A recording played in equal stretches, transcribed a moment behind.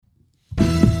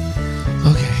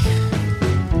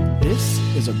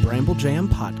the Bramble Jam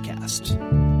Podcast.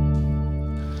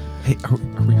 Hey, are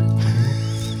we...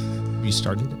 You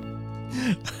started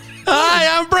it?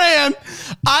 Hi, I'm Bran.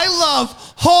 I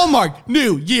love Hallmark.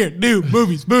 New year, new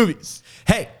movies.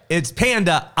 Hey, it's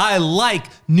Panda. I like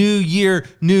New Year,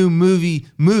 new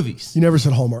movies. You never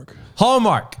said Hallmark.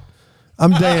 Hallmark.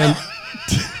 I'm Dan.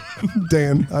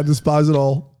 Dan, I despise it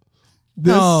all.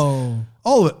 This, No.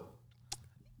 all of it.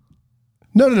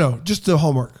 No. Just the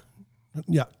Hallmark.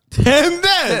 Yeah. And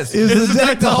this Is the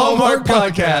Deck the Hallmark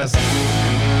podcast.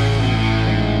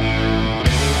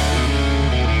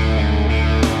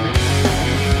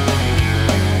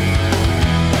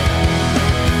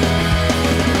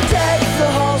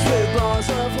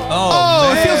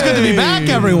 Oh, it feels good to be back,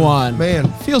 everyone.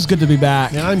 Man. Feels good to be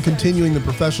back. And I'm continuing the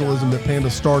professionalism that Panda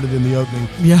started in the opening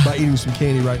by eating some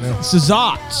candy right now.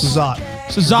 Sazat.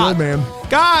 Good, man.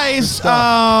 Guys, Good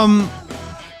stuff.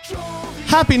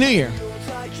 Happy New Year.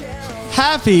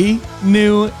 Happy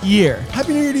New Year.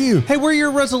 Happy New Year to you. Hey, what are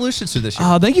your resolutions for this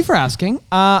year? Thank you for asking.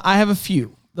 I have a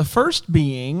few. The first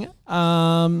being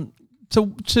to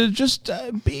just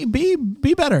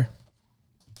be better.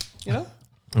 You know?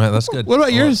 All right, that's good. What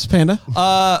about yours, Panda?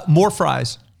 More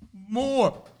fries.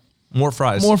 More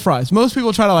fries. More fries. Most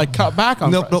people try to like cut back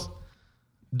on fries. Nope.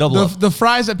 Double up. The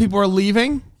fries that people are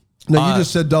leaving. No, you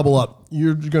just said double up.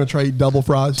 You're going to try to eat double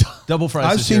fries? Double fries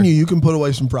I've this seen year. you. You can put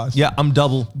away some fries. Yeah, I'm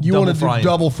double. You want to do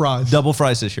double fries? Double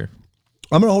fries this year.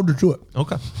 I'm going to hold you to it.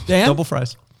 Okay. Dan? Double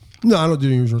fries. No, I don't do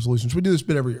New Year's resolutions. We do this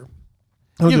bit every year.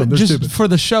 I don't do them. They're just stupid. for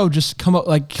the show, just come up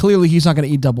like clearly he's not going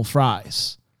to eat double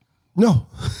fries. No.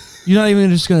 You're not even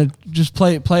just going to just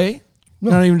play?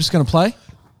 You're not even just going to play?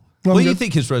 No, What do you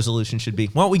think his resolution should be?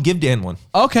 Why don't we give Dan one?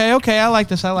 Okay. I like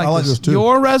this. I like this too.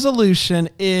 Your resolution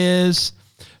is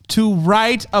to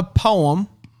write a poem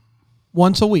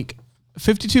once a week.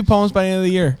 52 poems by the end of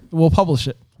the year. We'll publish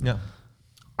it. Yeah.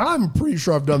 I'm pretty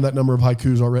sure I've done that number of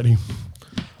haikus already.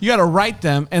 You got to write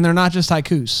them, and they're not just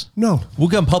haikus. No. We'll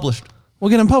get them published. We'll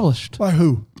get them published. By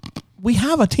who? We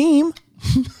have a team.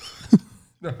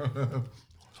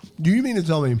 Do you mean to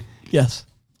tell me Yes.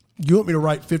 you want me to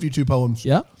write 52 poems?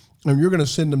 Yeah. And you're going to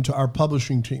send them to our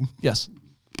publishing team? Yes.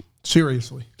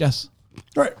 Seriously? Yes.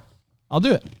 All right. I'll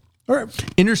do it. All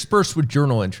right. Interspersed with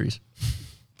journal entries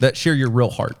that share your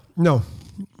real heart. No,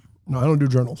 I don't do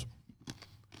journals.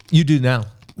 You do now.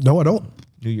 No, I don't.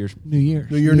 New Year's. New Year.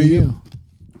 New year, new you.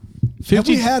 50. Have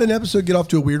we had an episode get off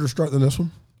to a weirder start than this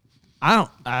one? I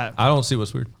don't see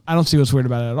what's weird. don't see what's weird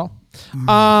about it at all.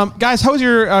 Guys, how was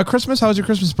your Christmas? How was your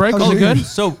Christmas break? Was it good?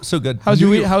 So good. How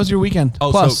was your weekend?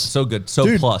 Oh, Plus. so good. So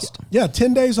Dude, plus. Yeah,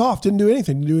 10 days off. Didn't do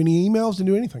anything. Didn't do any emails. Didn't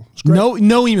do anything. It's great. No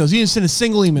emails. You didn't send a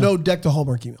single email. No Deck to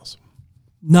Hallmark emails.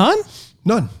 None?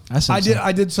 None. That's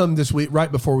I did some this week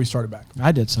right before we started back.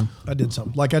 I did some. I did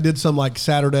some like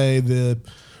Saturday, the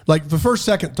first,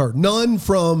 second, third. None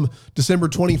from December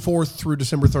 24th through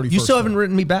December 31st. You still haven't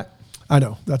written me back? I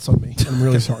know. That's on me. I'm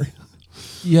really sorry.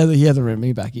 You haven't written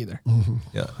me back either.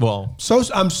 Yeah. Well,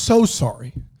 I'm so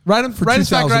sorry. Write us back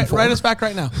 2004. write us back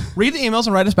right now. Read the emails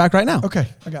and write us back right now. Okay,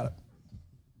 I got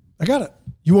it.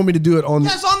 You want me to do it on?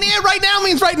 Yes, on the air right now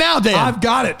means right now, Dan. I've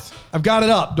got it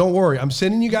up. Don't worry. I'm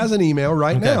sending you guys an email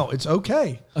right now. It's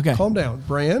okay. Okay. Calm down.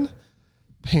 Bran,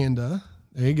 Panda.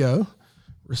 There you go.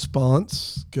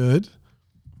 Response. Good.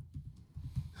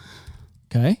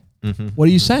 Okay. What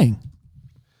are you saying?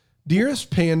 Dearest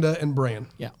Panda and Bran,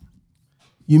 Yeah.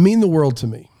 you mean the world to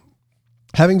me.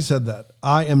 Having said that,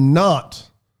 I am not.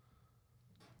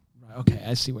 Okay,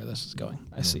 I see where this is going.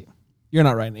 I see. You're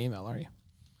not writing an email, are you?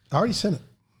 I already sent it.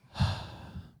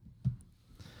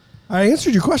 I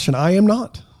answered your question. I am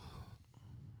not.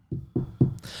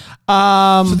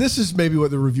 So this is maybe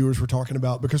what the reviewers were talking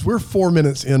about because we're 4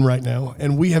 minutes in right now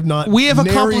and we have not. We have nary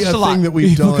accomplished a lot. Thing that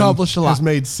we've done accomplished a lot. has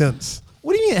made sense.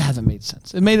 What do you mean it hasn't made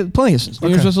sense? It made plenty of sense. New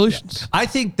Year's resolutions. I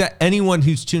think that anyone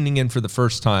who's tuning in for the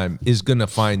first time is going to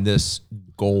find this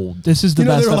gold. This is the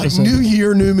best they're episode. like new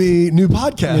year, new me, new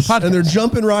podcast, and they're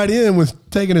jumping right in with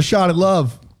taking a shot at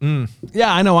love.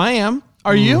 Yeah, I know I am.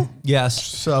 Are you? Yes.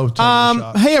 So taking a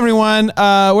shot. Hey everyone,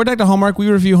 we're Deck to Hallmark. We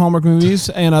review Hallmark movies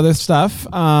and other stuff,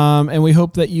 and we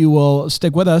hope that you will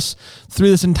stick with us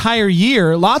through this entire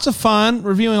year. Lots of fun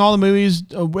reviewing all the movies,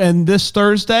 and this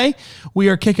Thursday we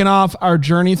are kicking off our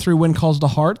journey through When Calls the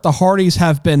Heart. The Hardys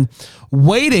have been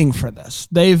waiting for this.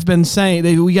 They've been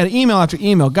saying, we got email after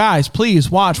email, guys, please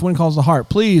watch When Calls the Heart.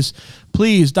 Please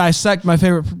dissect my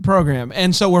favorite program.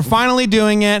 And so we're finally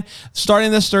doing it,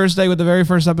 starting this Thursday with the very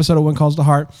first episode of When Calls the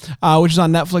Heart, which is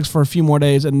on Netflix for a few more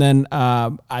days. And then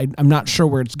I'm not sure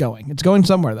where it's going. It's going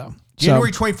somewhere, though.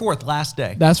 January 24th, last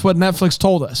day. That's what Netflix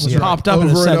told us. It popped up over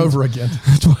and it said, and over again.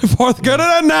 24th, get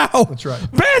it in now. That's right.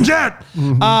 Binge it.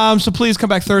 So please come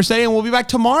back Thursday, and we'll be back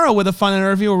tomorrow with a fun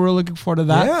interview. We're really looking forward to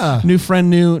that. Yeah. New friend,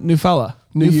 new fella.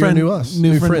 New year, friend, new us.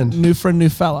 New New friend, friend. new friend, new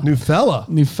fella. New fella.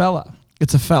 New fella.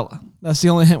 It's a fella. That's the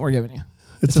only hint we're giving you.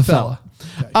 It's a fella.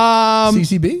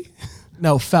 CCB?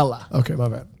 No, fella. Okay, my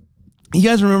bad. You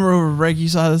guys remember over break you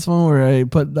saw this one where I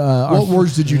put What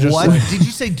words did you just What say? did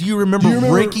you say? Do you remember, Do you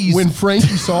remember Ricky's? when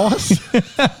Frankie saw us?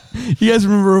 you guys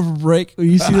remember over break?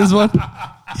 You see this one?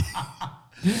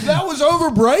 That was over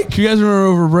break? You guys remember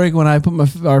over break when I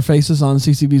put our faces on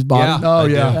CCB's body? Yeah. Oh, I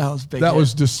do. yeah. That was a big That hit.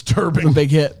 was disturbing. A big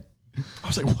hit. I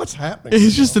was like, what's happening?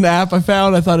 It's just an app I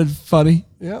found. I thought it funny.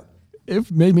 Yeah.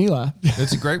 It made me laugh.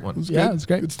 It's a great one. Yeah, it's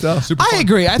great. Good stuff. I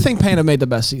agree. I think Panda made the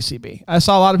best CCB. I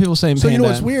saw a lot of people saying So Panda. you know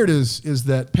what's weird is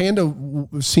that Panda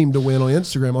seemed to win on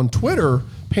Instagram. On Twitter,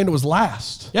 Panda was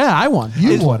last. Yeah, I won.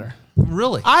 You on won. Twitter.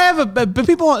 Really? I have but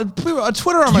people on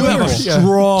Twitter are my You have people. a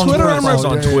strong Twitter are presence my-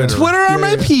 on Twitter. Twitter are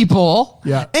my people.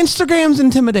 Yeah. Instagram's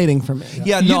intimidating for me.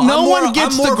 Yeah, no no, I'm one more-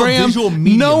 gets I'm more the of a gram. visual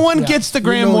medium. No one Yeah. gets the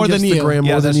gram No one more gets than the you. gram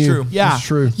Yeah, more than that's you. true. Yeah, That's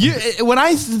true. When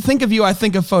I think of you, I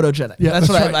think of photogenic. Yeah, that's that's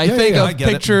what right. I Yeah, think yeah, of I get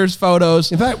it. pictures,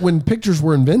 photos. In fact, when pictures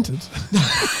were invented.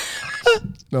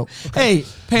 No. Hey,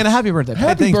 Panda, happy birthday.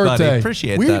 Happy thanks, buddy. birthday.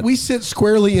 Appreciate we, that. We sit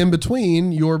squarely in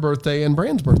between your birthday and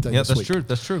Brand's birthday. Yeah, this that's week. true.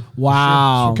 That's true.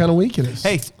 Wow. What kind of week it is?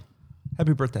 Hey,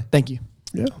 happy birthday. Thank you.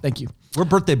 Yeah. Thank you. We're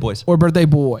birthday boys. Or birthday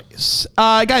boys.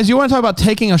 Guys, you want to talk about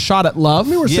taking a shot at love?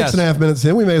 We're Yes. 6.5 minutes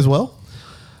in. We may as well.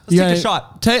 Let's take a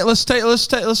shot.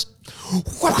 Let's.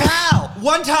 Wow.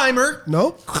 One timer.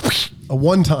 No? A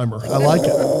one-timer. I like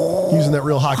it. Using that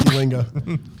real hockey lingo.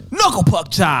 Knuckle puck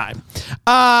time.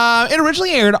 It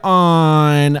originally aired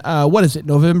on what is it?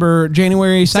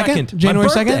 January 2nd? Second. January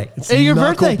My birthday. 2nd? It's Hey, your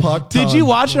knuckle birthday. puck Did you time.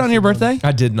 watch it on your birthday?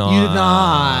 I did not. You did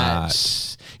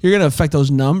not. You're gonna affect those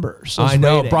numbers. Those I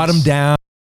know. ratings. Brought him down.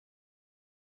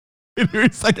 January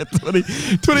 2nd,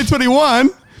 2021.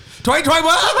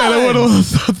 2021. And it would have looked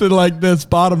something like this,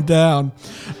 bottom down.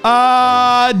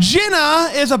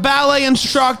 Jenna is a ballet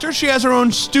instructor. She has her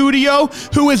own studio,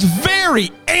 who is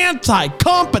very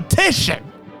anti-competition.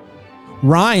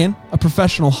 Ryan, a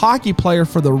professional hockey player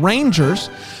for the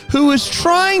Rangers, who is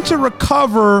trying to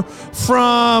recover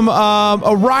from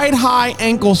a ride-high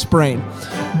ankle sprain,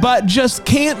 but just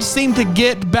can't seem to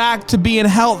get back to being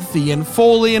healthy and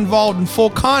fully involved in full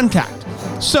contact.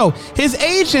 So his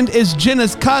agent is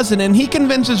Jenna's cousin, and he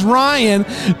convinces Ryan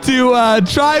to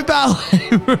try ballet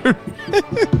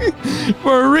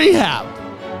for rehab.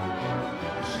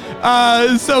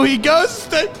 So he goes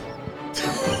to...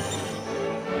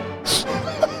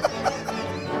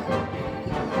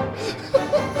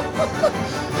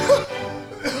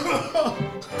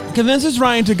 convinces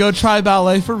Ryan to go try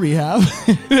ballet for rehab,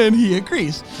 and he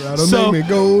agrees. Try to make me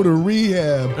go to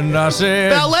rehab. And I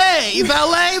said, Ballet.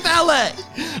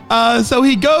 So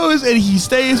he goes and he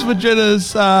stays with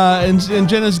Jenna's in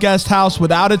Jenna's guest house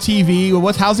without a TV.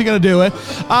 How's he going to do it?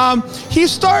 He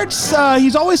starts.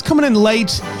 He's always coming in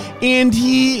late, and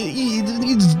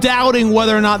he's doubting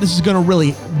whether or not this is going to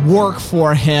really work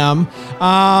for him.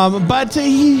 But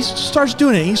he starts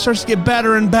doing it. He starts to get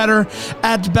better and better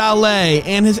at ballet,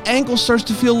 and his ankle starts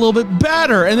to feel a little bit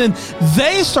better. And then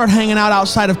they start hanging out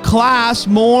outside of class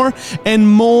more and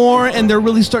more, and they're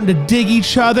really starting to dig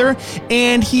each other.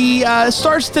 And he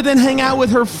starts to then hang out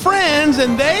with her friends,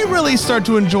 and they really start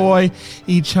to enjoy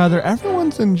each other.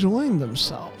 Everyone's enjoying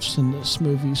themselves in this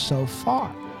movie so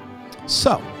far.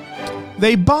 So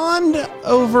they bond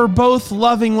over both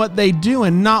loving what they do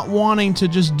and not wanting to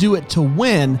just do it to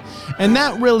win. And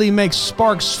that really makes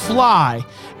sparks fly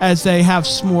as they have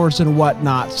s'mores and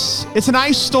whatnots. It's an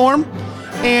ice storm,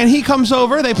 and he comes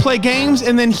over, they play games,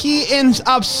 and then he ends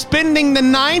up spending the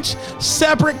night.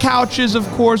 Separate couches, of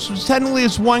course. Technically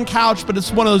it's one couch, but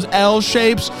it's one of those L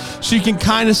shapes, so you can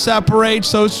kind of separate.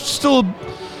 So it's still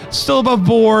above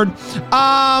board.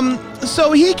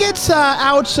 So he gets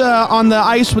out on the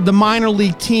ice with the minor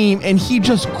league team, and he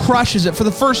just crushes it for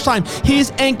the first time.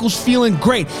 His ankle's feeling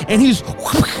great, and he's,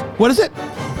 what is it?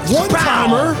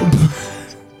 One-timer.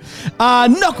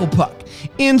 Knuckle puck.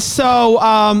 And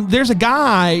so there's a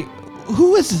guy.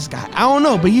 Who is this guy? I don't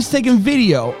know, but he's taking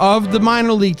video of the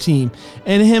minor league team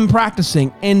and him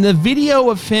practicing, and the video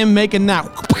of him making that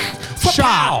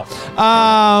shot.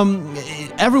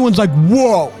 Everyone's like,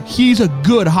 whoa, he's a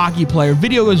good hockey player.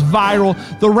 Video goes viral.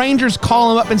 The Rangers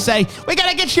call him up and say, we got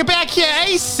to get you back here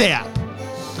ASAP.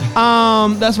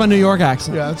 That's my New York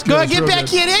accent. Yeah, that's good. Go That's get real back good.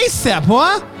 here ASAP,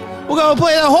 huh? We're going to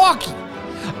play the hockey.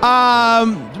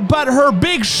 But her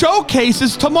big showcase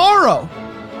is tomorrow.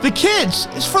 The kids,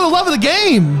 it's for the love of the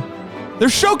game. They're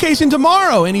showcasing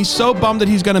tomorrow, and he's so bummed that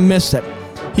he's going to miss it.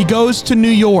 He goes to New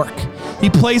York.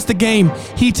 He plays the game.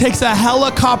 He takes a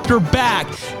helicopter back.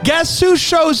 Guess who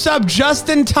shows up just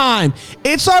in time?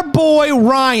 It's our boy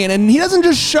Ryan. And he doesn't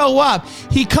just show up.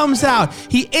 He comes out.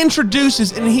 He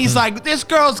introduces, and he's like, this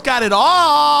girl's got it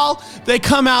all. They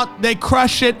come out. They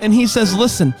crush it. And he says,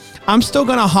 listen, I'm still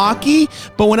going to hockey,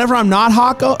 but whenever I'm not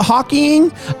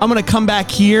hockeying, I'm going to come back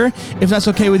here, if that's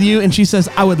okay with you. And she says,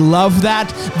 I would love that.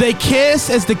 They kiss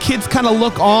as the kids kind of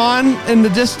look on in the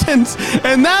distance.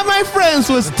 And that, my friends,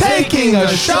 was taking a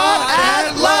shot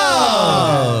at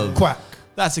love. Quack.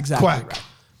 That's exactly Quack.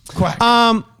 right. Quack.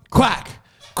 Quack.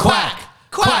 Quack,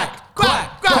 quack,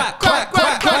 quack, quack, quack, quack,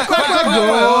 quack, quack.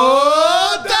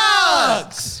 Go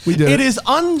Ducks! We did It it. is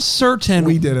uncertain.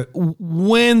 We did it.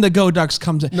 When the Go Ducks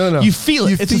comes in. No. You feel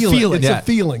it. It's a feeling. It's a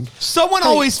feeling. Someone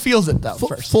always feels it, though,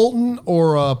 first. Fulton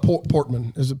or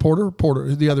Portman? Is it Porter?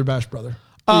 Porter, the other Bash brother.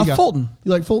 Who you got? Fulton.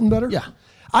 You like Fulton better? Yeah.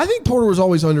 I think Porter was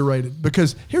always underrated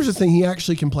because here's the thing: he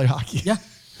actually can play hockey. Yeah.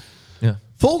 Yeah.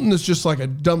 Fulton is just like a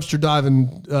dumpster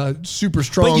diving, super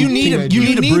strong. But you need him. teenager.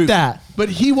 You need a brute. that. But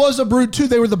he was a brute too.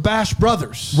 They were the Bash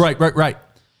brothers. Right.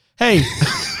 Hey,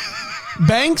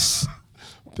 Banks,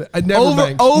 Never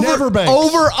Banks.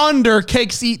 over, under,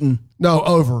 cakes eaten. No,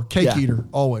 over. Cake Yeah. eater,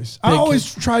 always. I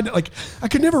always tried to, I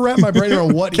could never wrap my brain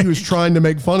around what he was trying to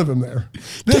make fun of him there.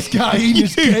 This guy eating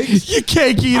his cakes. You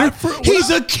cake eater. He's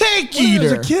a cake eater.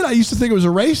 As a kid, I used to think it was a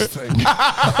race thing.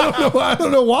 I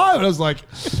don't know why, but I was like,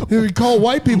 we call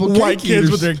white people White cake kids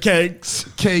eaters. with their cakes.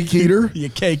 Cake eater. You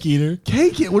cake eater.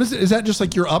 Cake eater. What is it? Is that just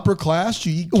like your upper class?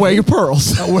 You eat cake? Wear your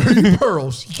pearls. Wear your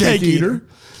pearls. Cake eater.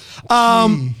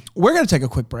 We're going to take a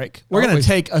quick break. We're going to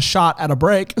take a shot at a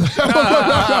break.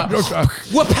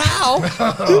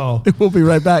 Wapow. We'll be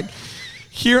right back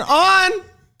here on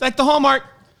Deck the Hallmark.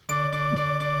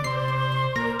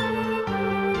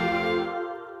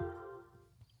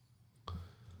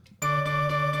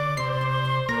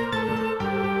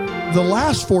 The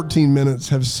last 14 minutes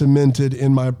have cemented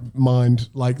in my mind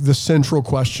like the central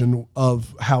question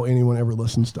of how anyone ever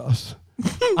listens to us.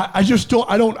 I still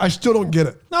don't get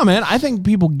it. No, man, I think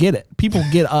people get it. People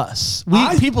get us.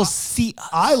 People see us.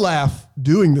 I laugh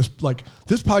doing this. Like,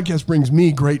 this podcast brings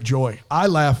me great joy. I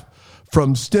laugh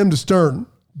from stem to stern,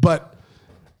 but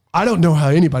I don't know how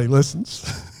anybody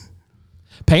listens.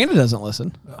 Panda doesn't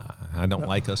listen. I don't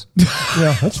like us.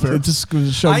 Yeah, that's fair. It just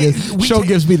the show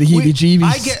gives me the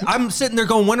heebie-jeebies. I'm sitting there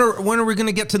going, when are we going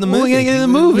to get to the movie? We're gonna get to the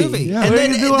movie. Yeah. And We're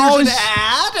then gonna do there's all an this-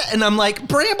 ad, and I'm like,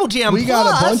 Bramble Jam we got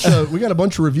a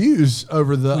bunch of reviews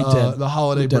over the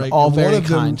holiday did. break. All and very one of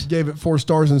them kind. gave it 4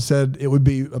 stars and said it would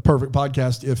be a perfect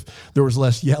podcast if there was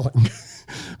less yelling.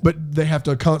 But they have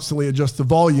to constantly adjust the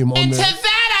volume on And to there.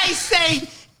 that I say,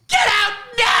 get out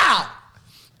now!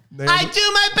 I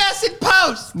do my best in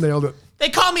post. Nailed it. They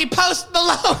call me Post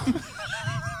Malone.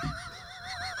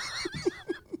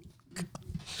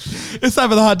 It's time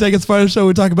for the Hot Take It's Part of the Show.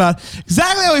 We talk about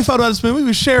exactly how we felt about this movie.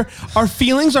 We share our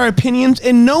feelings, our opinions,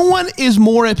 and no one is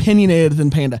more opinionated than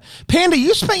Panda. Panda,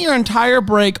 you spent your entire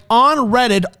break on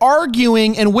Reddit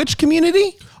arguing in which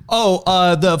community?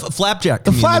 Oh, the flapjack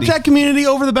The community. flapjack community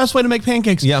over the best way to make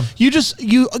pancakes. Yeah. You're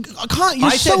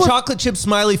I said chocolate chip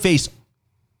smiley face.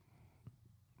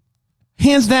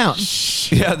 hands down.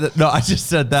 Yeah, no, I just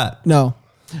said that. No.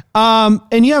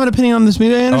 And you have an opinion on this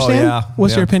movie, I understand? yeah.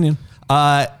 What's Yeah. your opinion?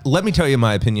 Let me tell you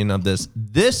my opinion of this.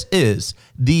 This is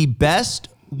the best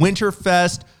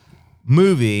Winterfest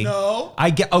movie. No.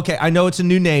 I know it's a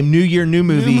new name, new year, new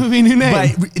movie. New movie, new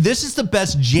name. But this is the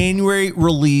best January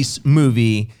release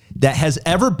movie that has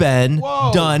ever been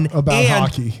done. About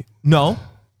hockey. No,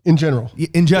 In general.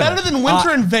 in general. Better than Winter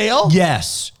and Vale?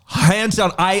 Yes. Hands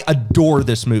down, I adore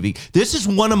this movie. This is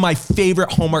one of my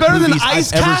favorite Hallmark Better than movies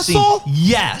Ice I've ever Castle? seen.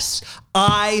 Yes.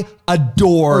 I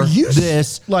adore Are you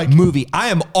this movie. I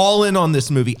am all in on this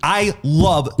movie. I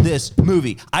love this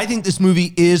movie. I think this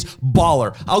movie is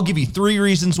baller. I'll give you 3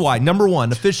 reasons why. Number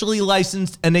 1, officially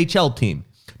licensed NHL team.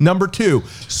 Number 2,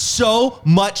 so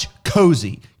much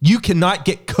cozy. You cannot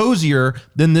get cozier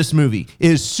than this movie.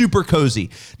 It is super cozy.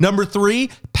 Number 3,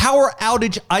 power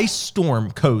outage ice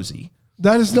storm cozy.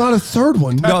 That is not a third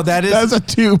one. No, that is That's a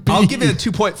 2. I'll give it a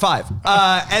 2.5.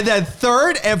 And then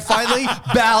third and finally,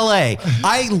 ballet.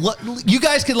 You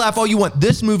guys can laugh all you want.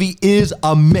 This movie is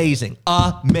amazing.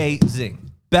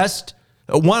 Amazing. Best,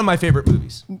 one of my favorite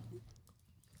movies.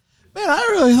 Man, I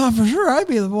really thought for sure I'd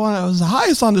be the one that was the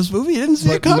highest on this movie. You didn't see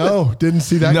it But coming. no, didn't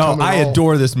see that No, coming I at all.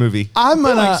 adore this movie. I'm I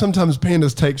feel gonna. like sometimes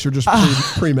Panda's takes are just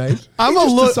pre-made. I'm he a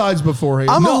just look- decides beforehand.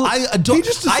 I'm a No, look- I adore. He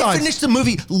just I decides. finished the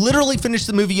movie, literally finished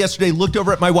the movie yesterday, looked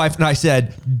over at my wife and I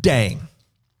said, dang.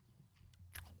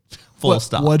 Full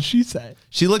stop. What'd she say?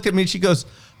 She looked at me and she goes,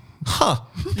 huh.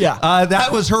 Yeah.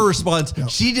 That was her response. Yep.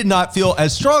 She did not feel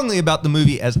as strongly about the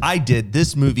movie as I did.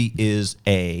 This movie is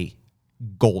a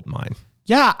gold mine.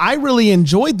 Yeah, I really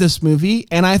enjoyed this movie,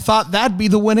 and I thought that'd be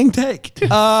the winning take.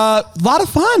 A lot of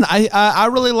fun. I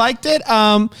really liked it.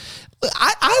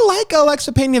 I like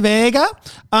Alexa Pena Vega,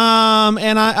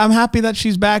 and I'm happy that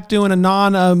she's back doing a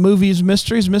non-movies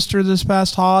mysteries this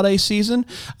past holiday season.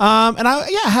 And I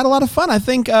had a lot of fun. I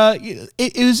think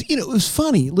it was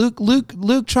funny.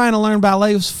 Luke trying to learn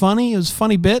ballet was funny. It was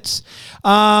funny bits,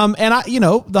 and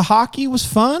the hockey was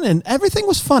fun, and everything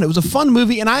was fun. It was a fun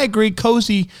movie, and I agree.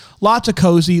 Cozy, lots of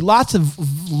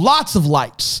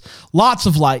lights.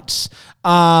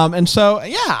 And so,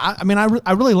 I mean,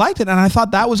 I really liked it, and I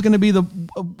thought that was going to be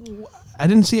I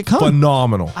didn't see it coming.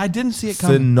 Phenomenal. I didn't see it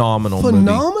coming. Phenomenal.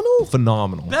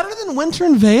 Better than Winter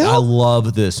in Vale? I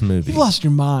love this movie. You lost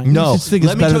your mind. No, you just think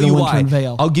let me better tell than you Winter why. in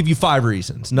Vale. I'll give you 5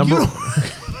 reasons. You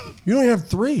don't have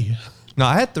 3. No,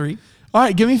 I had 3. All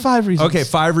right, give me 5 reasons. Okay,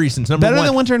 5 reasons. Number Better 1,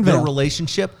 than Winter in Vale. The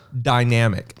relationship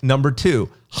dynamic. Number 2,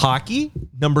 hockey.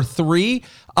 Number 3,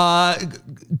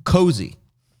 cozy.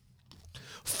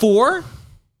 4,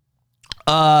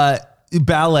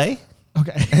 ballet.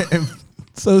 Okay.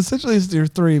 So essentially it's your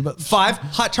 3, but 5,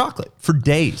 hot chocolate for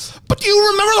days. But do you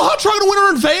remember the hot chocolate Winter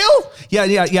in Vale?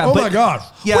 Yeah. Oh my God.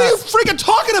 Yeah. What are you freaking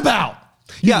talking about?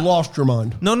 You lost your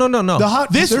mind. No.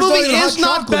 This movie is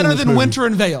not better than Winter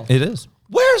in Vale. It is.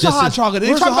 Where's the hot chocolate?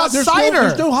 They talk about cider.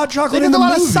 There's no hot chocolate They in did the a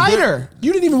lot movie. of cider.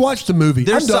 You didn't even watch the movie.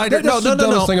 There's cider. That's the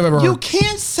dumbest thing I've ever heard. You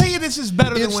can't say this is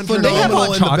better than It's Winter in Vale. phenomenal hot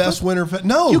and the chocolate. best winter.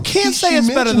 No, You can't say it's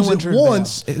better than Winter in Vale.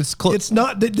 once. It's close. It's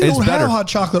not. They It's don't better. have hot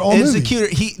chocolate all It's movie. a cuter.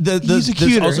 He's a there's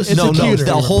cuter. also- It's no, a cuter.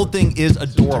 the whole thing is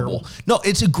adorable. No,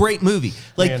 it's a great movie.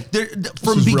 Like Man,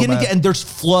 from is real beginning bad. to end, there's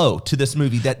flow to this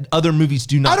movie that other movies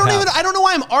do not. I don't know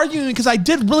why I'm arguing because I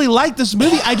did really like this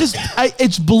movie.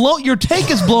 Your take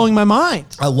is blowing my mind.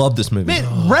 I love this movie. Man,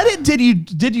 Reddit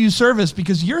did you service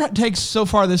because your takes so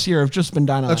far this year have just been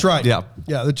dynamite. That's right. Yeah.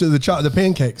 The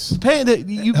pancakes.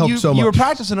 You so were much.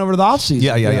 practicing over the off season.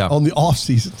 Yeah. On the off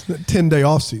season, 10-day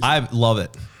off season. I love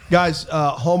it. Guys,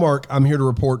 Hallmark, I'm here to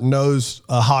report, knows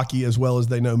hockey as well as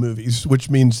they know movies, which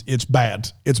means it's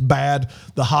bad. It's bad.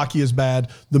 The hockey is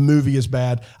bad. The movie is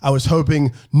bad. I was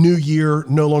hoping new year,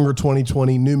 no longer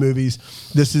 2020, new movies.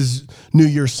 This is new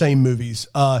year, same movies.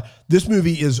 This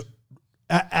movie is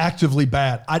actively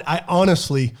bad. I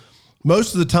honestly,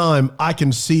 most of the time, I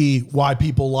can see why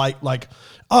people like,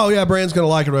 oh yeah, Brand's going to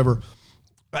like it or whatever.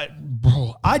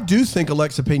 Bro, I do think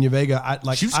Alexa Pena Vega.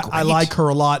 I like her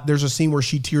a lot. There's a scene where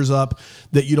she tears up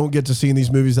that you don't get to see in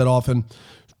these movies that often.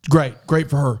 Great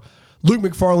for her. Luke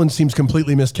McFarlane seems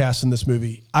completely miscast in this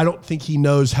movie. I don't think he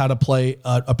knows how to play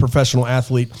a professional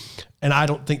athlete, and I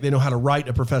don't think they know how to write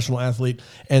a professional athlete.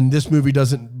 And this movie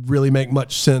doesn't really make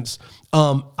much sense.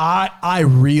 I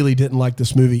really didn't like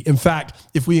this movie. In fact,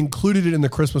 if we included it in the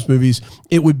Christmas movies,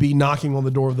 it would be knocking on the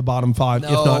door of the bottom 5, if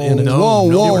not in it. Whoa,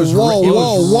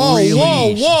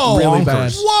 Really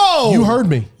bad. Whoa. You heard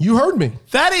me.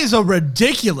 That is a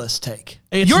ridiculous take.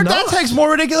 It's That not. take's more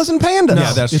ridiculous than Pandas.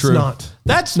 Yeah, that's It's true. not.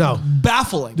 That's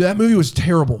baffling. That movie was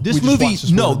terrible. This We just movie, watched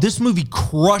this morning. this movie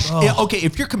crushed. Okay,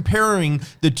 if you're comparing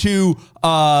the 2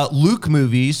 Luke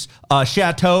movies,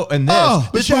 Chateau and this,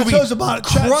 But this movie Chateau's about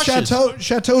crushes.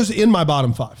 Chateau's in my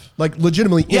bottom 5, like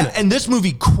legitimately in Yeah, it. and this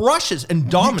movie crushes and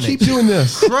dominates. keep doing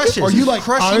this. Crushes. Are you like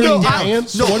crushing Iron it down?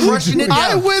 Giants? No, What are you crushing it doing?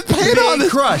 down. I'm with Panda Big on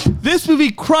this. crush. This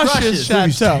movie crushes Crushes. Chateau.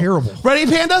 This movie's terrible. Ready,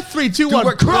 Panda? 3, 2,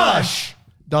 1. Crush.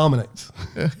 Dominates.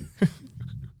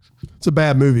 It's a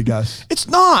bad movie, guys. It's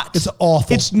not. It's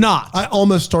awful. It's not. I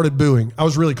almost started booing. I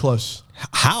was really close.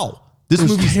 How? This It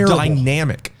was movie's terrible.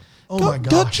 dynamic. Oh Go, my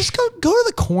gosh. go to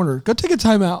the corner. Go take a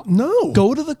timeout. No.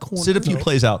 Go to the corner. Sit a few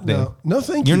plays out, Dan. No,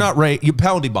 thank you. You're not ready. You're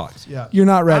penalty box. Yeah. You're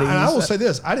not ready. And I will say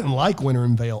this. I didn't like Winter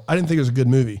in Vale. I didn't think it was a good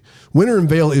movie. Winter in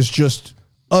Vale is just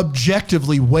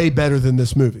objectively way better than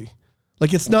this movie.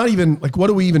 Like, it's not even, like, what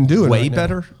are we even doing Way right now?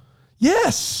 better.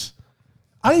 Yes.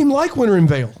 I didn't even like Winter in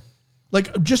Vale.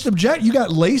 Like, just you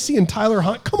got Lacey and Tyler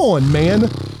Hunt. Come on, man.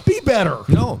 Be better.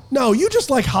 No, you just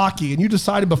like hockey and you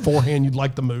decided beforehand you'd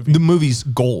like the movie. The movie's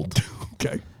gold.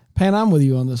 Okay. Pan, I'm with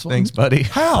you on this one. Thanks, buddy.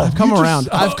 How? I've come You around.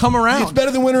 I've come around. It's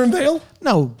better than Winter in Vale?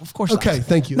 No, of course not. Okay,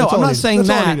 thank you. No, That's I'm all I not needed. saying That's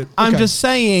all I that. needed. I'm Okay. just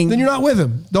saying Then you're not with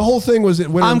him. The whole thing was that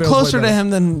Winter in I'm Vale's way closer to better. him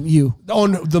than you.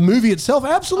 On the movie itself,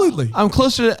 absolutely. I'm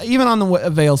closer to, even on the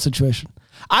Vale situation.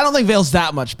 I don't think Veil's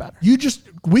that much better.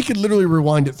 We could literally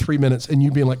rewind it 3 minutes and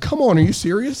you'd be like, come on, are you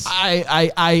serious?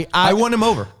 I won him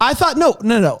over. I thought, no.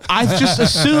 I just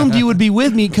assumed you would be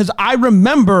with me because I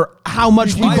remember how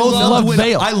much we both loved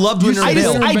Veil. I loved Winter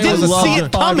Veil. I didn't see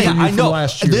it coming. Yeah, I know.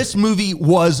 This movie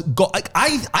was,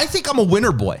 I think I'm a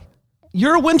winter boy.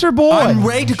 You're a winter boy. I'm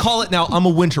ready to call it now. I'm a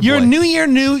winter boy. You're a new year,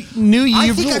 new year.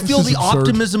 I think I feel the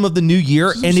optimism of the new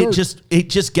year, and it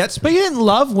just gets me. But you didn't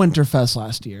love Winterfest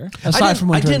last year, aside from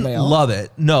Winter and Veil. I didn't love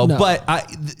it. No, but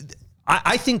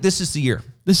I think this is the year.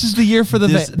 This is the year for the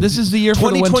Veil. This is the year for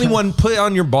the winter. 2021. Put it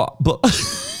on your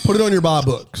books. Put it on your buy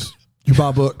books. You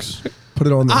buy books. Put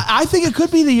it on there. I think it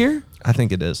could be the year. I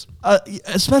think it is.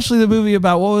 Especially the movie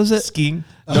about, what was it? Skiing.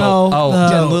 No.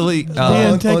 Lily.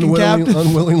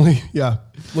 Unwillingly. Yeah.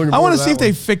 I want to see if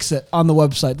they fix it on the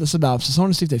website, the synopsis. I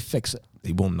want to see if they fix it.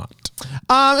 They will not.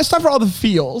 It's time for all the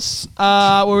feels,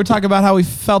 where we talk about how we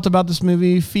felt about this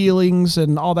movie, feelings,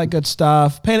 and all that good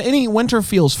stuff. Pan, any winter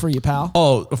feels for you, pal?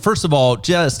 Oh, first of all,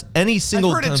 just any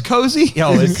single. I've heard it's cozy.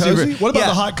 Oh, Is it cozy? What about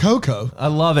the hot cocoa? I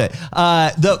love it.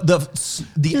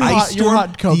 The ice storm. Your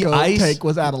hot cocoa the ice take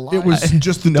was out of line. It was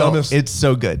just the dumbest. It's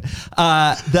so good.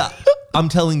 I'm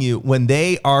telling you, when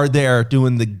they are there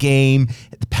doing the game,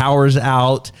 the power's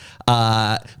out,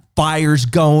 fire's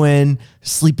going,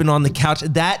 sleeping on the couch.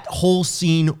 That whole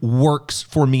scene works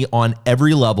for me on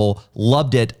every level.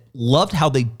 Loved it. Loved how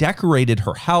they decorated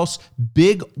her house.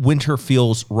 Big winter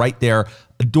feels right there.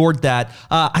 Adored that.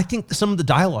 I think some of the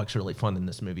dialogue's really fun in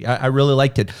this movie. I really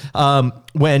liked it.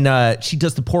 When she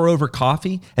does the pour over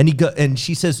coffee and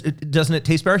she says, "Doesn't it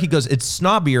taste better?" He goes, "It's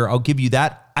snobbier. I'll give you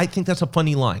that." I think that's a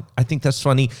funny line. I think that's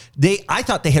funny. I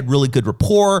thought they had really good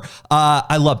rapport.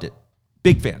 I loved it.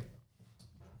 Big fan.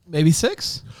 Maybe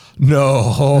 6?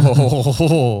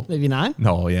 No. Maybe 9?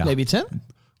 No, yeah. Maybe 10?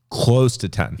 Close to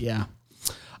 10. Yeah.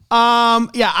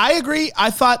 Yeah, I agree.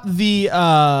 I thought the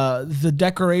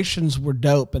decorations were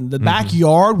dope, and the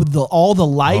backyard with all the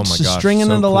lights, the stringing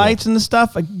so and the cool. lights and the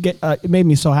stuff. It made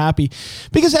me so happy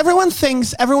because everyone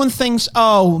thinks,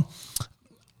 oh,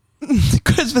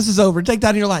 Christmas is over. Take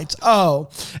down your lights. Oh,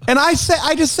 and I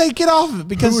just say, get off of it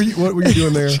because what were you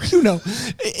doing there? You know,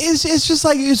 it's just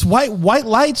like it's white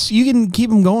lights. You can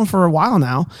keep them going for a while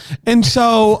now, and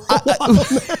so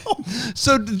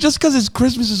so just because it's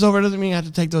Christmas is over doesn't mean you have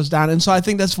to take those down. And so I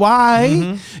think that's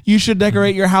why you should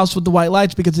decorate your house with the white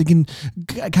lights because it can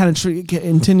kind of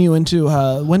continue into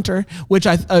winter, which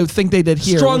I think they did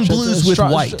here. Strong blues with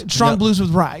white. Strong blues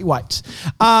with whites.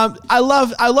 I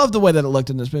love the way that it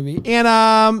looked in this movie. And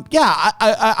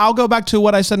I'll go back to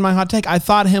what I said in my hot take. I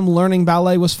thought him learning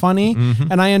ballet was funny,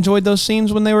 and I enjoyed those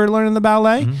scenes when they were learning the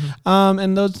ballet.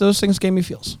 And those things gave me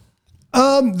feels.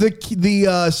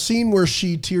 The scene where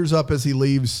she tears up as he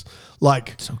leaves,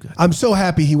 like, so good. I'm so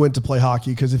happy he went to play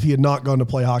hockey because if he had not gone to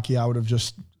play hockey,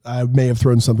 I may have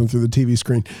thrown something through the TV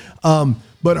screen.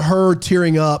 But her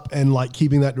tearing up and like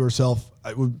keeping that to herself,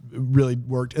 it really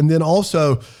worked. And then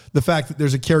also the fact that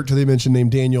there's a character they mentioned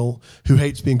named Daniel who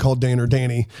hates being called Dan or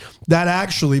Danny. That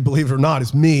actually, believe it or not,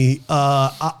 is me.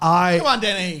 Come on,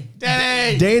 Danny.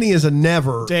 Danny is a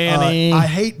never. Danny. I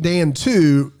hate Dan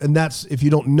too. And that's, if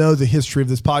you don't know the history of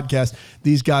this podcast,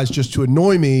 these guys, just to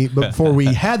annoy me, but before we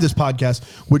had this podcast,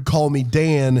 would call me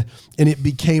Dan. And it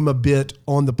became a bit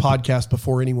on the podcast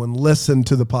before anyone listened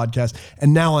to the podcast.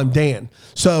 And now I'm Dan.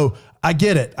 So I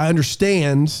get it. I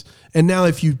understand. And now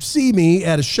if you see me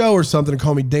at a show or something and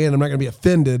call me Dan, I'm not going to be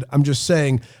offended. I'm just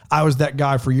saying I was that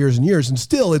guy for years and years. And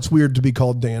still it's weird to be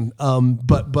called Dan.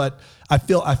 But I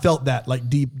felt that like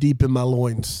deep in my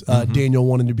loins, Daniel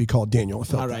wanted to be called Daniel. I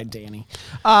felt all right, Danny.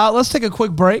 Let's take a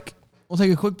quick break. We'll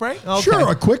take a quick break. Okay. Sure,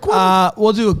 a quick one?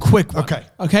 We'll do a quick one.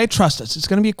 Okay. Trust us. It's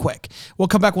going to be a quick. We'll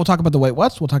come back. We'll talk about the Wait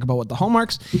What's. We'll talk about what the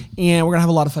hallmarks. And we're going to have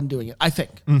a lot of fun doing it, I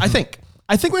think.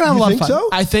 I think we're going to have a lot of fun. So?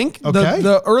 I think okay.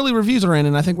 the early reviews are in,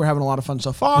 and I think we're having a lot of fun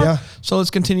so far. Yeah. So let's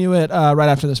continue it right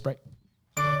after this break.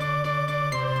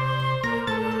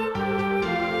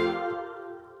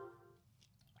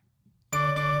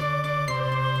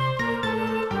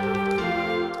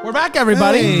 We're back,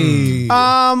 everybody. Hey.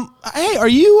 Hey, are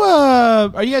you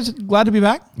guys glad to be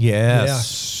back? Yes. Yeah,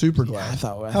 super glad.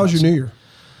 How was your New Year?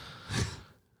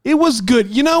 It was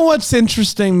good. You know what's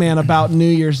interesting, man, about New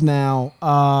Year's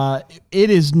now? It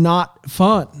is not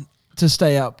fun to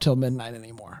stay up till midnight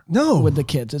anymore. No. With the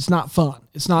kids. It's not fun.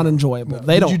 It's not enjoyable.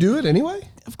 No. Did you do it anyway?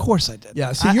 Of course I did.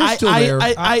 Yeah, see, you're still there.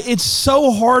 It's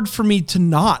so hard for me to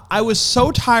not. I was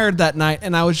so tired that night,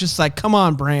 and I was just like, come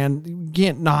on, Bran. You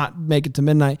can't not make it to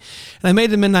midnight. And I made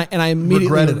it to midnight, and I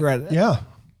immediately regretted it. Yeah.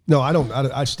 No, I don't.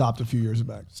 I stopped a few years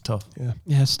back. It's tough. Yeah.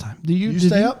 Yeah, it's time. Did you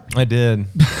stay up? I did.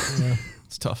 Yeah.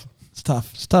 It's tough. It's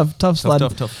tough. It's tough sledding.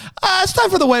 Tough. It's time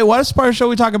for the Wait What. It's part of the show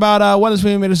we talk about when this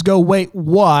movie made us go, wait,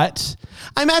 what?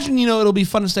 I imagine, it'll be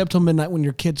fun to stay up till midnight when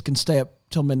your kids can stay up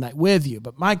till midnight with you.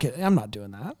 But my kid, I'm not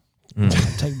doing that.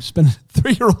 Spend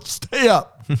 3-year-old stay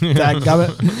up.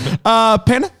 Dadgummit.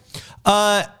 Panda?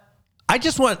 I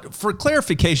just want, for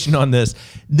clarification on this,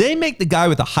 they make the guy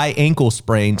with a high ankle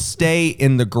sprain stay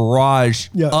in the garage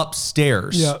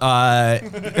upstairs. Yeah.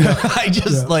 I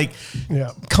just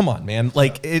come on, man.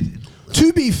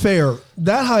 To be fair,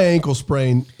 that high ankle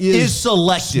sprain is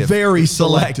selective. Very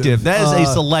selective. That is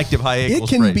a selective high ankle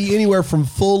sprain. It can be anywhere from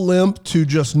full limp to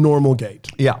just normal gait.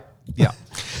 Yeah.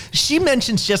 She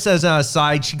mentions, just as an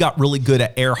aside, she got really good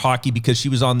at air hockey because she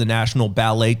was on the National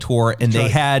Ballet Tour, and they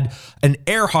had an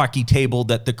air hockey table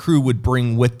that the crew would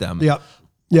bring with them.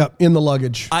 Yep, in the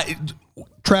luggage.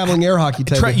 Traveling air hockey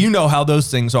table. You know how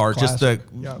those things are. Just the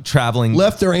traveling.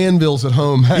 Left their anvils at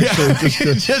home, actually.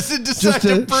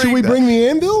 Should we bring the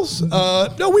anvils?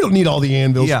 No, we don't need all the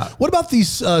anvils. Yeah. What about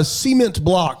these cement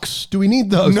blocks? Do we need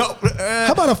those? No.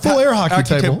 How about a full air hockey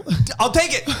table? I'll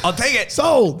take it.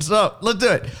 Sold. So let's do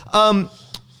it.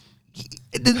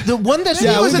 The one that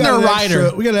was in their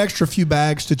rider. We got an extra few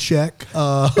bags to check.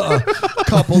 A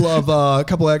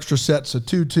couple extra sets of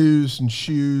tutus and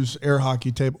shoes. Air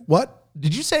hockey table. What?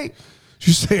 Did you say? Did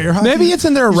you say air hockey? Maybe it's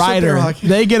in their rider.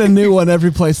 They get a new one every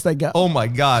place they go. Oh my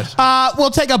gosh.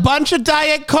 We'll take a bunch of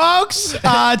Diet Cokes,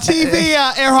 TV,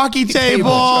 air hockey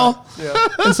table,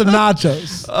 and some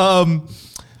nachos.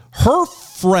 Her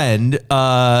friend,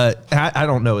 I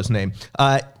don't know his name.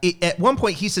 At one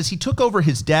point, he says he took over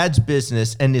his dad's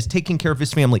business and is taking care of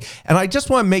his family. And I just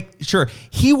want to make sure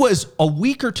he was a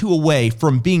week or two away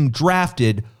from being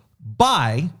drafted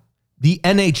by the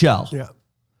NHL.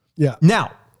 Yeah.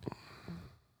 Now,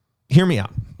 hear me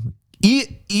out.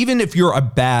 Even if you're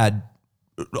a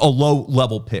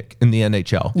low-level pick in the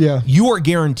NHL, you are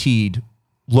guaranteed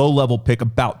low-level pick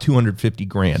about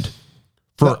 $250,000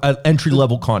 for an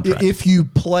entry-level contract. If you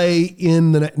play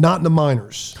not in the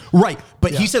minors. Right.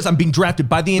 But he says, I'm being drafted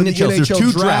by the NHL. The NHL There's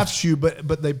two drafts you,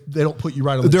 but they don't put you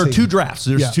right on the team. There are two drafts.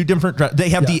 There's two different drafts. They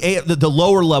have the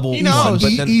lower level one. But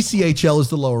ECHL is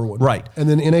the lower one. Right. And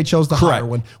then NHL is the higher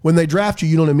one. When they draft you,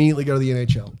 you don't immediately go to the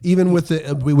NHL, even with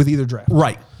either draft.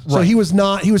 Right. So he was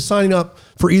signing up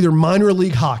for either minor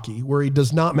league hockey, where he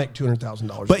does not make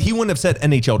 $200,000. But he wouldn't have said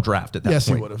NHL draft at that point. Yes,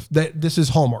 he would have. This is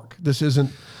Hallmark. This isn't...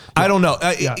 I don't know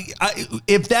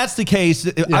if that's the case.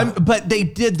 But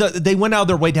they went out of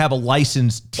their way to have a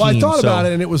licensed team. Well, I thought about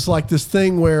it, and it was like this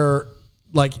thing where,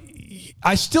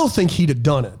 I still think he'd have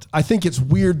done it. I think it's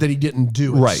weird that he didn't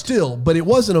do it. Right. Still, but it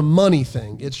wasn't a money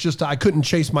thing. It's just I couldn't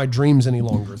chase my dreams any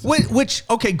longer. Which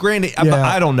okay, granted,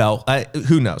 I don't know.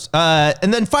 Who knows?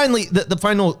 And then finally, the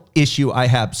final issue I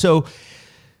have. So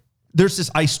there's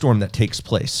this ice storm that takes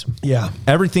place. Yeah.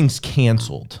 Everything's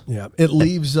canceled. Yeah. It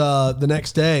leaves the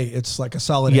next day. It's like a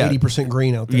solid 80%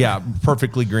 green out there. Yeah,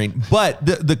 perfectly green. But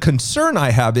the concern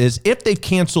I have is if they've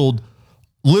canceled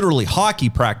literally hockey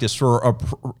practice for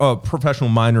a professional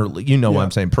minor league, what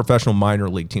I'm saying, professional minor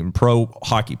league team, pro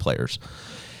hockey players,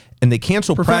 and they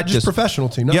cancel practice. Just professional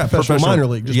team, not professional minor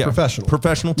league, just professional.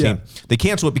 Professional team. Yeah. They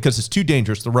cancel it because it's too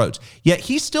dangerous, the roads. Yet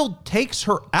he still takes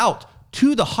her out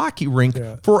to the hockey rink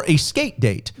for a skate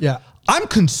date. Yeah. I'm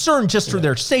concerned just for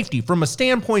their safety from a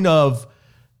standpoint of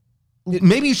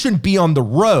maybe you shouldn't be on the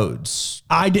roads.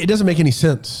 It doesn't make any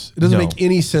sense. It doesn't make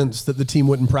any sense that the team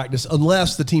wouldn't practice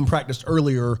unless the team practiced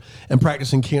earlier and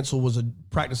practices canceled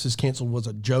was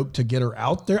a joke to get her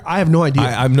out there. I have no idea.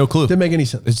 I have no clue. Didn't make any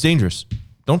sense. It's dangerous.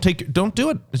 Don't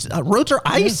do it. Roads are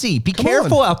icy. Be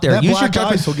careful out there. That Use black your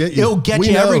ice will get you. It'll get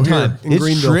you every time.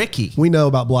 It's tricky. We know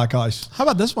about black ice. How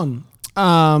about this one?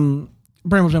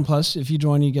 Bramble Gym Plus, if you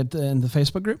join, you get in the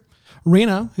Facebook group.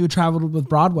 Rena, who traveled with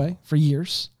Broadway for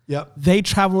years, they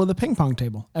traveled with a ping pong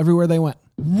table everywhere they went.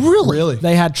 Really?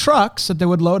 They had trucks that they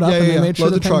would load up, and they made sure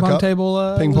the ping pong table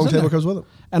goes with it.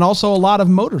 And also a lot of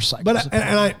motorcycles. But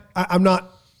I'm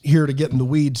not here to get in the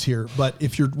weeds here, but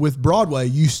if you're with Broadway,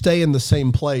 you stay in the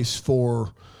same place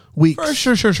for weeks.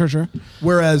 Sure.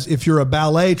 Whereas if you're a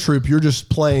ballet troupe, you're just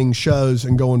playing shows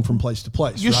and going from place to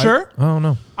place. You sure? I don't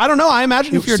know. I don't know. I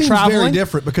imagine if you're traveling, very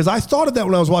different because I thought of that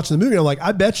when I was watching the movie. I'm like,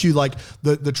 I bet you like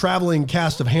the traveling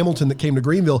cast of Hamilton that came to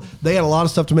Greenville, they had a lot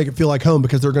of stuff to make it feel like home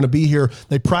because they're going to be here.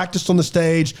 They practiced on the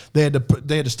stage. They had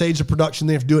to stage the production.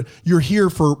 They have to do it. You're here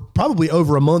for probably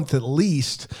over a month at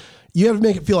least. You have to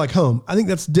make it feel like home. I think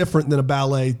that's different than a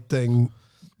ballet thing.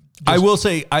 I will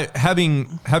say,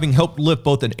 having helped lift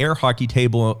both an air hockey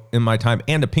table in my time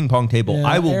and a ping pong table,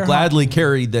 I will gladly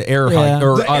carry the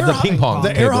the ping pong.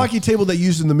 The air hockey table they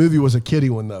used in the movie was a kiddie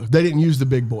one though. They didn't use the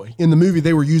big boy. In the movie,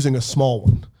 they were using a small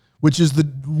one, which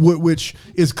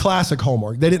is classic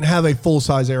Hallmark. They didn't have a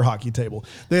full-size air hockey table.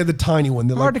 They had the tiny one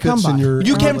that Hard like to come fits in by. your.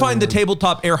 You can find the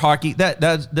tabletop air hockey.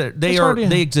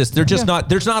 They exist. They're just not.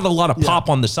 There's not a lot of pop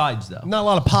on the sides though. Not a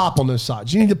lot of pop on those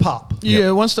sides. You need to pop.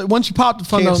 Yeah, once you pop, the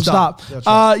fun Can't don't stop. stop. That's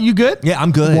right. You good? Yeah,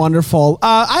 I'm good. Wonderful.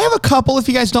 I have a couple, if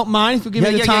you guys don't mind, if you give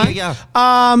me the time. Yeah.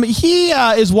 He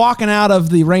is walking out of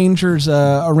the Rangers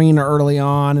arena early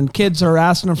on, and kids are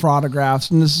asking him for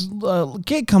autographs, and this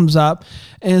kid comes up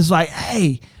and is like,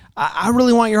 "Hey, I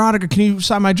really want your autograph. Can you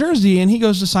sign my jersey?" And he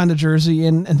goes to sign the jersey,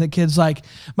 and the kid's like,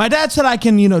 "My dad said I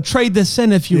can, trade this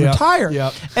in if you retire."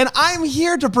 Yep. And I'm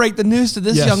here to break the news to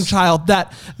this Yes. young child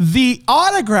that the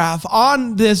autograph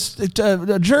on this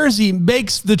jersey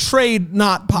makes the trade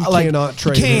not cannot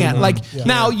trade You can't. anymore.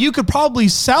 Now you could probably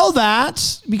sell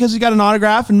that because you got an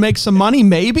autograph and make some money,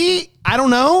 maybe. I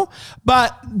don't know,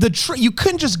 but you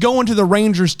couldn't just go into the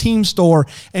Rangers team store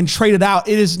and trade it out.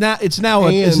 It is now. It's now.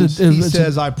 And he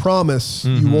says, "I promise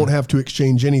you won't have to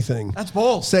exchange anything." That's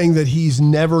bold. Saying that he's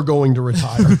never going to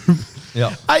retire.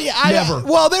 Yeah. Never.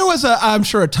 Well, there was I'm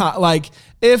sure a time like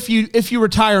if you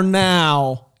retire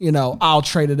now, I'll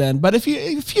trade it in. But if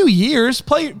a few years,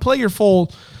 play your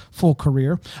full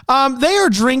career. They are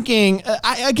drinking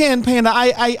again, Panda.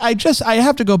 I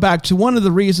have to go back to one of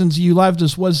the reasons you loved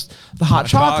us was the hot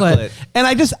chocolate. And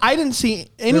I didn't see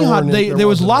any hot. There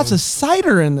was lots of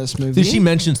cider in this movie. She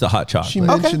mentions the hot chocolate. She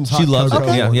mentions hot She loves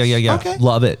cocoa. it. Yeah. Okay.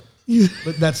 Love it.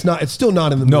 But that's not. It's still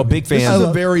not in the movie. No, big fan. This is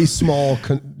a very small.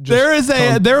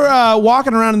 They're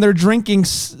walking around and they're drinking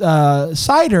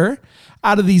cider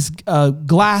out of these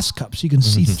glass cups. You can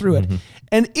see through it.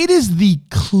 And it is the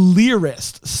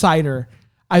clearest cider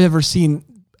I've ever seen.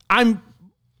 I'm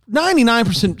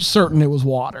 99% certain it was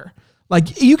water.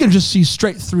 Like you can just see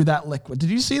straight through that liquid. Did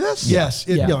you see this? Yes.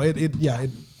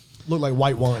 It looked like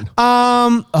white wine.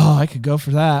 I could go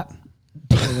for that.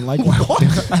 I don't even like white wine.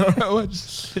 I don't know.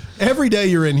 Every day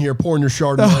you're in here pouring your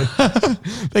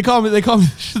Chardonnay. They call me the Chard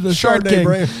Chardonnay King.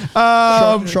 brand.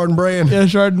 Chardonnay. Yeah,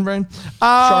 Chardonnay.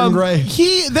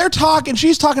 Chardonnay. They're talking.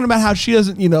 She's talking about how she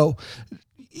doesn't.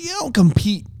 You don't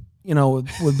compete.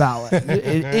 With Ballot.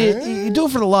 You do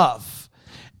it for the love.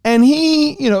 And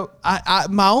he,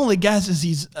 my only guess is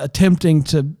he's attempting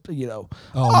to,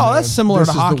 that's similar This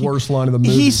to is hockey. the worst line of the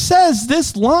movie. He says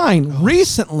this line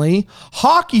recently,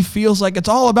 hockey feels like it's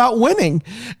all about winning.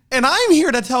 And I'm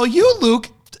here to tell you, Luke,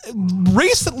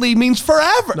 recently means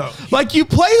forever. No. Like you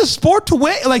play the sport to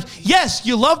win. Like, yes,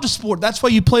 you love the sport. That's why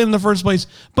you play it in the first place.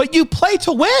 But you play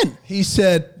to win.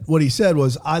 What he said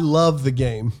was, I love the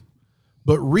game.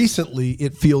 But recently,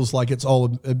 it feels like it's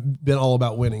been all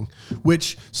about winning,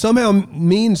 which somehow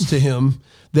means to him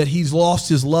that he's lost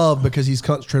his love because he's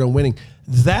concentrated on winning.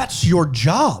 That's your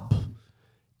job.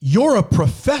 You're a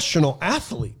professional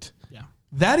athlete. Yeah.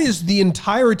 That is the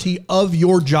entirety of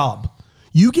your job.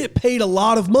 You get paid a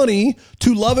lot of money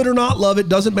to love it or not love it.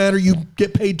 Doesn't matter. You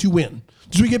get paid to win.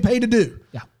 That's what we get paid to do.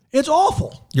 Yeah. It's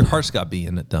awful. Your heart's got to be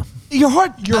in it though. Your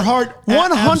heart 100%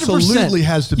 absolutely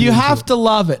has to be. You have to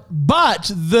love it, but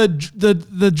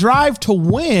the drive to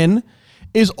win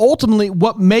is ultimately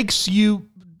what makes you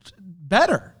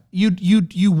better.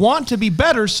 You want to be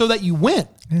better so that you win.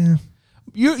 Yeah.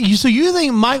 So you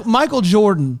think Michael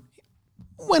Jordan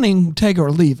winning, take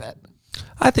or leave it?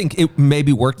 I think it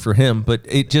maybe worked for him, but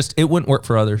it wouldn't work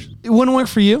for others. It wouldn't work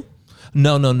for you.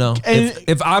 No. And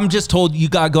If I'm just told you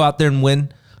gotta go out there and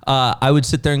win, I would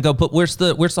sit there and go, but where's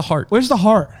the heart? Where's the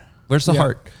heart? Where's the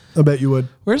heart? I bet you would.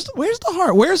 Where's the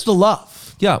heart? Where's the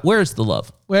love? Yeah, where's the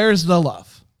love? Where's the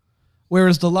love?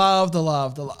 Where's the love? The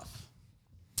love. The love.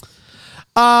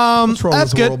 What's wrong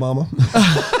that's with the good. world, Mama?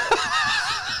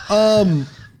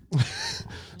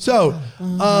 So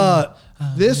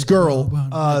this girl,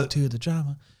 To the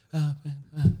drama.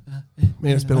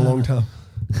 man, it's been a long time.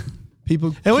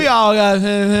 People, And we all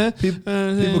got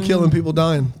people killing, people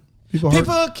dying, people hurt.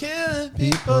 people killing,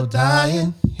 people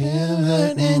dying,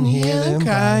 hurting, healing,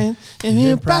 crying. If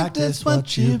you practice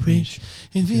what you preach,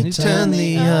 if you turn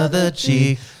the other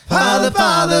cheek, Father,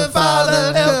 Father,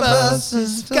 Father, help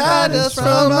us, guide us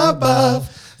from above.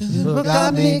 People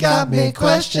got me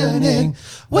questioning,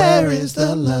 where is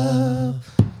the love?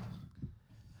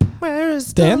 Where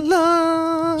is the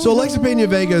love? So Alexa Pena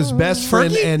Vega's best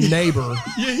friend and neighbor.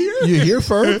 You hear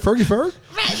Ferg? Fergie Ferg?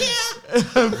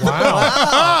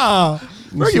 Wow.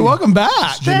 Fergie, welcome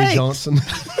back. Jimmy Johnson.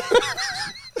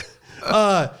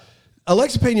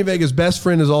 Alexa Pena Vega's best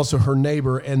friend is also her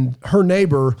neighbor, and her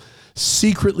neighbor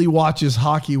secretly watches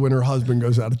hockey when her husband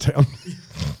goes out of town.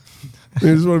 I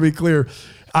just want to be clear.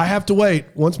 I have to wait.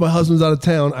 Once my husband's out of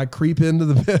town, I creep into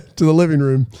the living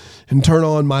room and turn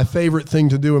on my favorite thing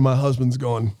to do when my husband's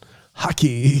gone,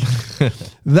 hockey.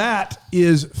 That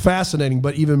is fascinating.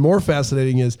 But even more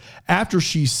fascinating is after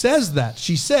she says that,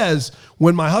 she says,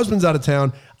 when my husband's out of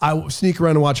town, I sneak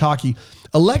around and watch hockey.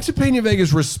 Alexa Pena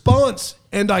Vega's response,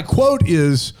 and I quote,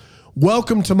 is,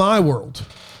 "Welcome to my world."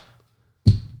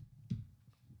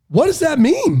 What does that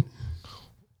mean?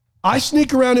 I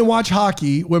sneak around and watch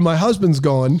hockey when my husband's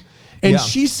gone, and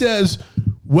she says,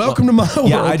 "Welcome to my world."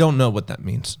 Yeah, I don't know what that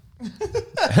means.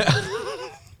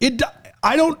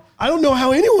 I don't know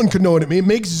how anyone could know what it means. It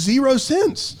makes zero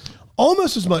sense.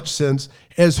 Almost as much sense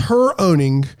as her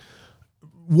owning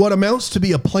what amounts to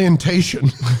be a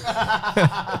plantation.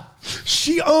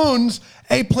 She owns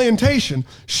a plantation.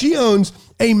 She owns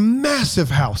a massive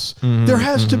house. There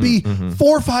has to be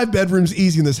 4 or 5 bedrooms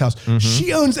easy in this house.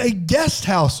 She owns a guest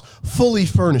house fully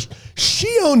furnished.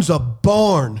 She owns a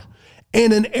barn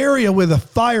and an area with a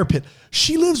fire pit.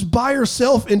 She lives by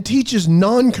herself and teaches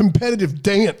non-competitive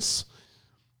dance.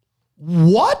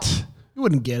 What? You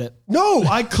wouldn't get it. No,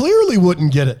 I clearly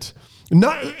wouldn't get it.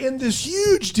 Not in this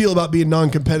huge deal about being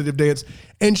non-competitive dance.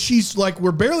 And she's like,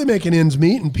 we're barely making ends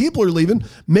meet and people are leaving.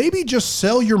 Maybe just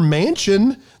sell your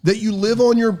mansion that you live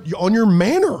on your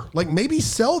manor. Like maybe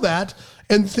sell that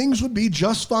and things would be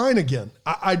just fine again.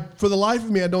 I for the life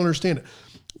of me, I don't understand it.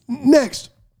 Next,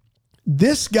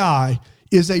 this guy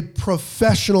is a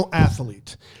professional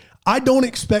athlete. I don't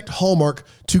expect Hallmark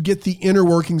to get the inner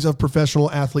workings of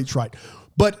professional athletes right.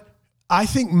 But I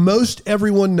think most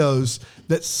everyone knows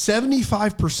that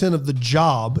 75% of the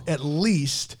job, at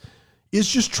least, is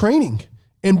just training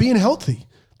and being healthy.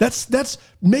 That's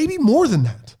maybe more than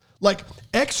that. Like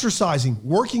exercising,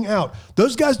 working out.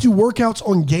 Those guys do workouts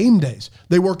on game days.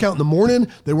 They work out in the morning.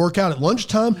 They work out at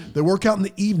lunchtime. They work out in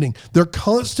the evening. They're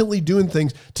constantly doing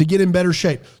things to get in better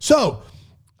shape. So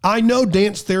I know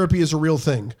dance therapy is a real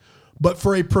thing. But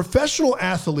for a professional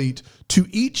athlete to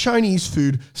eat Chinese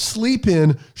food, sleep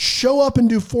in, show up and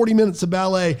do 40 minutes of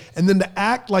ballet, and then to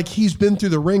act like he's been through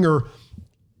the ringer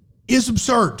is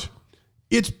absurd.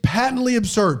 It's patently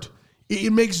absurd.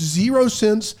 It makes zero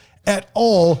sense at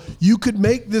all. You could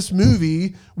make this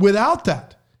movie without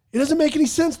that. It doesn't make any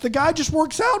sense. The guy just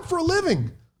works out for a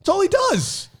living. That's all he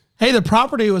does. Hey, the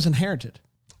property was inherited.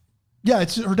 Yeah,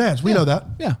 it's her dad's. We know that.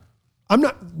 Yeah.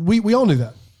 We all knew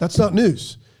that. That's not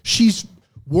news. She's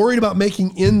worried about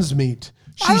making ends meet.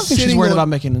 I don't think she's worried about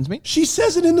making ends meet. She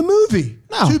says it in the movie.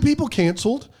 No. 2 people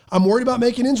canceled. I'm worried about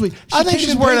making ends meet. I think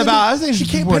she's worried about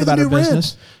her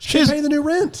business. She can't pay the new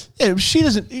rent. Yeah, she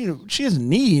doesn't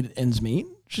need ends meet.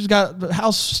 She's got the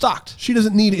house stocked. She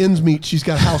doesn't need ends meet. She's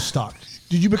got a house stocked.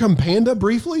 Did you become Panda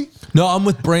briefly? No, I'm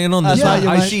with Bran on this. That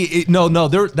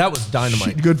was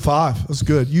dynamite. Good 5. That's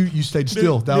good. You stayed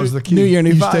still. That was the key. New year,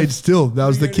 new 5. You stayed still. That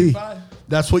was the key.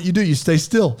 That's what you do. You stay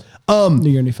still. New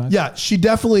year, new 5. Yeah, she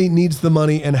definitely needs the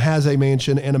money and has a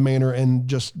mansion and a manor and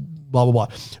just blah, blah,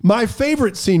 blah. My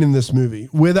favorite scene in this movie,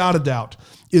 without a doubt,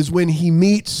 is when he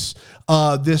meets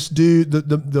this dude,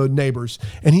 the neighbors,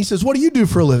 and he says, "What do you do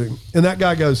for a living?" And that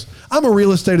guy goes, "I'm a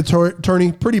real estate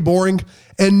attorney, pretty boring,"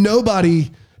 and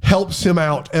nobody helps him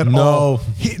out at all.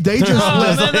 They just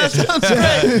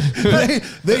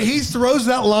he throws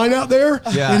that line out there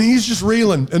and he's just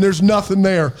reeling and there's nothing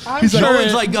there. He's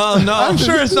like, "Oh no." I'm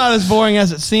sure it's not as boring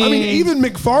as it seems. I mean, even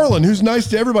McFarlane, who's nice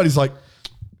to everybody's like,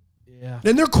 yeah.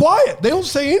 And they're quiet. They don't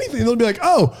say anything. They'll be like,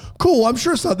 "Oh, cool. I'm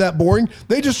sure it's not that boring."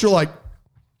 They just are like,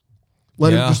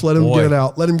 let him get it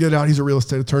out. Let him get it out. He's a real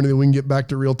estate attorney. Then we can get back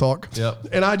to real talk. Yep.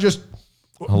 And I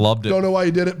loved it. Don't know why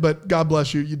you did it, but God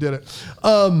bless you. You did it.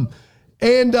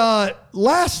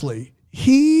 Lastly,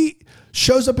 he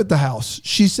shows up at the house.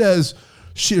 She says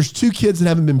there's 2 kids that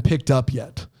haven't been picked up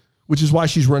yet, which is why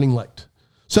she's running late.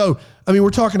 So, I mean,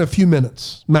 we're talking a few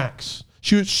minutes max.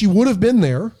 She would have been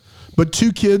there, but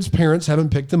 2 kids' parents haven't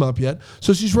picked them up yet.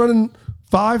 So she's running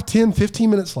 5, 10, 15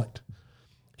 minutes late.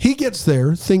 He gets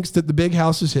there, thinks that the big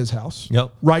house is his house.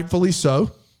 Yep. Rightfully so.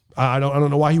 I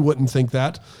don't know why he wouldn't think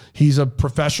that. He's a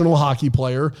professional hockey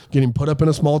player getting put up in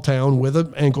a small town with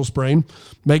an ankle sprain.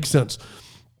 Makes sense.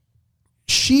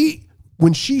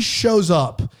 When she shows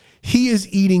up, he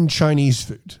is eating Chinese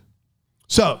food.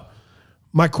 So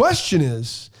my question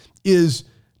is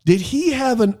did he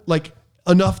have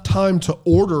enough time to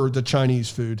order the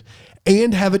Chinese food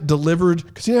and have it delivered,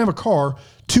 because he didn't have a car,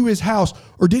 to his house,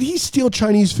 or did he steal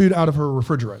Chinese food out of her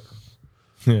refrigerator?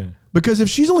 Yeah. Because if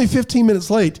she's only 15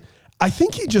 minutes late, I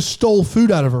think he just stole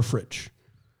food out of her fridge.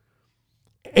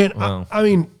 And wow. I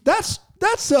mean, that's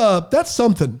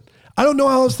something. I don't know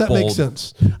how else that makes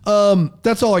sense.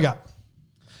 That's all I got.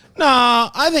 No,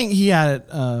 I think he had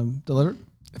it delivered.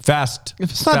 Fast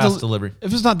delivery.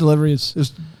 If it's not delivery,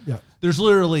 it's Yeah. There's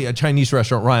literally a Chinese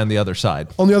restaurant right on the other side.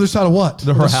 On the other side of what?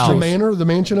 Her house. The manor, the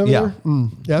mansion over Yeah. there? Yeah,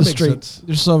 that makes street. sense.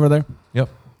 Just over there. Yep.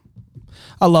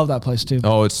 I love that place too.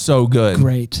 Oh, it's so good.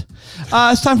 Great.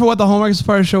 It's time for What the Hallmark is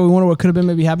part of the show. We wonder what could have been,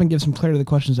 maybe happened, give some clarity to the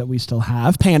questions that we still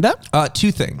have. Panda.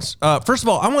 Two things. First of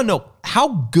all, I want to know,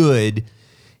 how good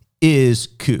is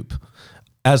Coop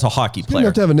as a hockey You player?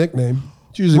 have to have a nickname.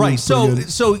 It's usually Right. pretty good.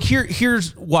 So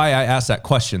here's why I asked that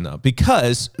question though,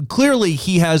 because clearly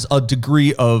he has a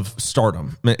degree of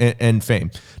stardom and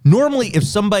fame. Normally, if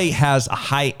somebody has a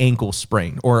high ankle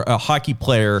sprain or a hockey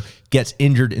player gets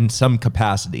injured in some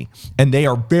capacity and they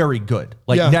are very good,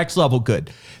 like next level good,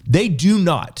 they do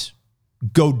not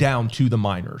go down to the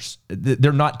minors.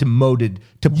 They're not demoted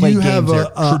to play games there,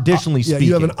 traditionally speaking.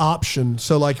 You have an option.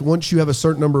 So like once you have a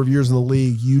certain number of years in the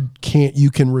league, you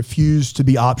can refuse to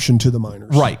be optioned to the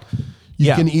minors. Right.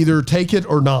 You can either take it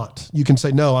or not. You can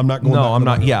say, no, I'm not going. No, I'm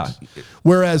not. minors. Yeah.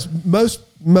 Whereas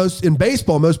most in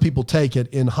baseball, most people take it.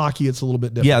 In hockey, it's a little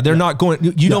bit different. Yeah, they're not going.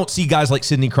 You don't see guys like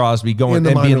Sidney Crosby going In the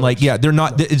and being minor like, leagues. yeah, they're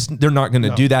not. They're not going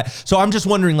to do that. So I'm just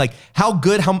wondering, like, how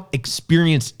good, how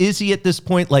experienced is he at this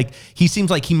point? Like, he seems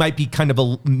like he might be kind of a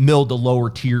lower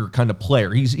tier kind of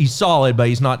player. He's solid, but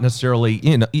he's not necessarily.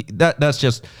 That's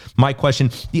just my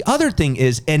question. The other thing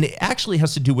is, and it actually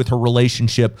has to do with her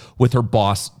relationship with her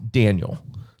boss, Daniel.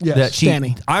 Yes,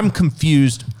 Danny. I'm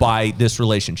confused by this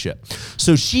relationship.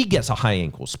 So she gets a high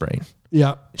ankle sprain.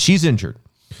 Yeah. She's injured.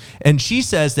 And she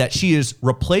says that she is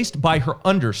replaced by her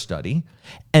understudy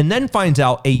and then finds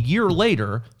out a year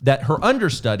later that her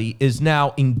understudy is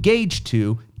now engaged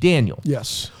to Daniel.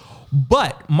 Yes.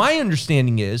 But my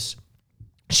understanding is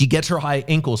she gets her high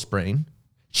ankle sprain.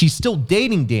 She's still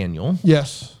dating Daniel.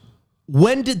 Yes.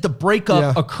 When did the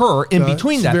breakup occur in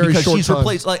between it's that? a very Because short she's time.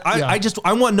 replaced. Like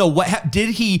I want to know did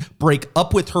he break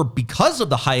up with her because of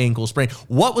the high ankle sprain?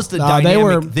 What was the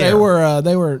dynamic there?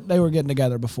 They were getting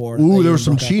together before. Ooh, there was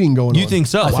some cheating going on. You think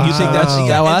so? think You think so. that's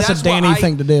Yeah, well, and that's a what Danny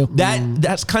thing to do.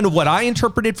 That's kind of what I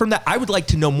interpreted from that. I would like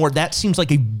to know more. That seems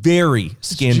like a very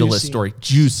scandalous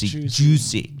juicy.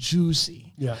 story. Juicy.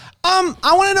 Yeah.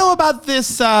 I want to know about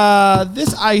this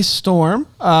this ice storm.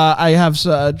 I have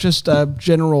just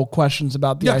general questions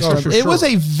about the ice storm. sure, It was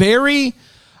a very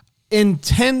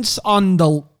intense on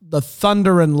the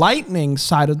thunder and lightning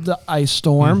side of the ice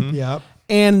storm. Yeah.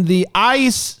 And the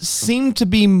ice seemed to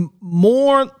be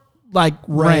more like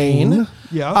rain.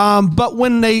 Yeah. But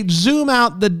when they zoom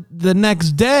out the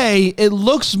next day, it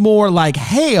looks more like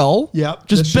hail. Yep.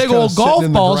 Just It's big just kinda old sitting golf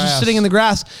in the balls just grass. sitting in the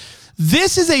grass.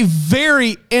 This is a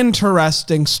very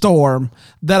interesting storm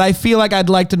that I feel like I'd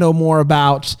like to know more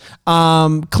about.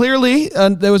 Clearly,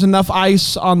 there was enough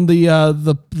ice on the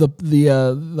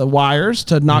wires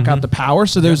to knock out the power.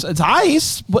 So it's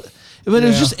ice, but it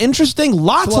was just interesting.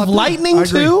 Lots of lightning I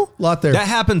agree. too. A lot there. That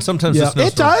happens sometimes. in Yeah.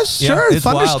 snowstorms. It does, Yeah, sure. it's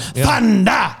Thunders, wild. Yeah. thunder.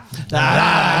 Da, da,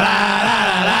 da,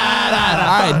 da, da, da, da.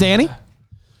 All right, Danny.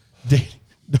 Danny.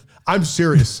 I'm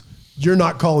serious. You're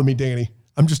not calling me Danny.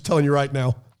 I'm just telling you right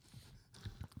now.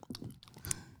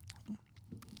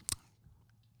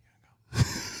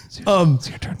 It's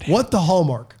your turn, Danny. What the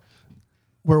Hallmark?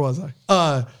 Where was I?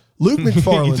 Luke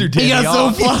McFarlane. He got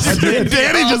so flustered.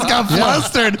 Danny just got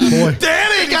flustered. Boy.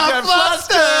 Danny got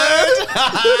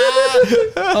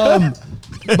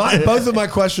flustered. Both of my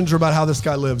questions are about how this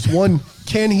guy lives. One,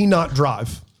 can he not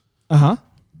drive?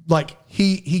 Like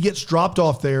he gets dropped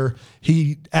off there.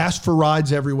 He asks for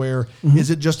rides everywhere. Is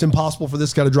it just impossible for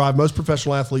this guy to drive? Most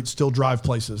professional athletes still drive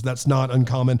places. That's not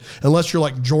uncommon. Unless you're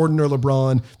like Jordan or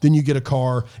LeBron, then you get a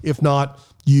car. If not,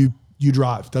 you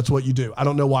drive. That's what you do. I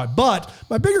don't know why. But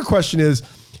my bigger question is,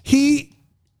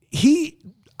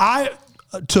 I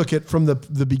took it from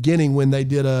the beginning when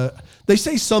they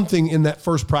say something in that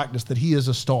first practice that he is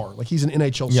a star, like he's an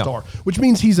NHL star, which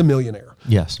means he's a millionaire.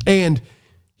 Yes. And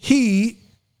he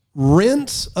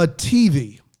rents a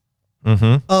TV. And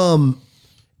the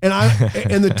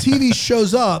TV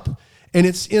shows up and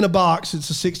it's in a box. It's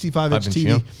a 65-inch TV.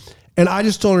 Yeah. And I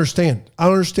just don't understand. I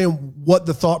don't understand what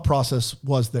the thought process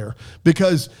was there.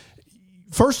 Because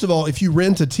first of all, if you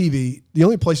rent a TV, the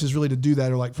only places really to do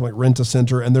that are like from like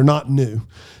Rent-A-Center, and they're not new.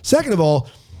 Second of all,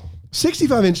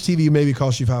 65-inch TV maybe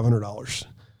costs you $500.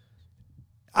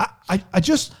 I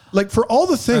just, like, for all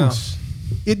the things,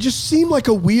 it just seemed like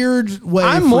a weird way.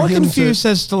 I'm for more him confused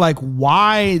as to like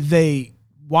why they,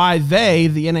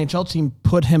 the NHL team,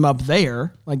 put him up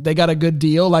there. Like they got a good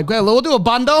deal. Like, well, we'll do a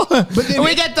bundle. But then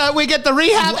we get the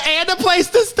rehab and a place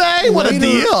to stay. What a Later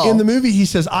deal! In the movie, he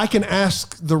says, I can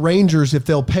ask the Rangers if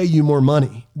they'll pay you more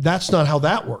money. That's not how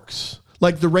that works.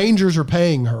 Like the Rangers are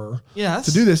paying her Yes.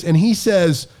 to do this. And he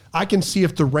says, I can see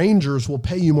if the Rangers will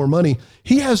pay you more money.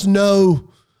 He has no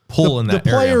pull in that the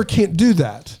player area. can't do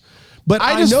that. But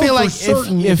I just know feel for like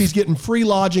certain if if he's getting free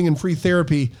lodging and free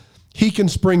therapy, he can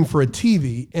spring for a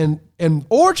TV and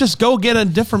Or just go get a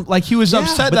different, like he was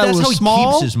upset But that it that's was how he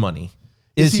small. keeps his money.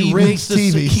 Is he he rents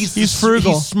makes the, TVs. He's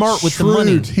frugal. He's smart with shrewd.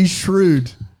 the money. He's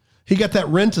shrewd. He got that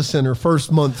Rent-A-Center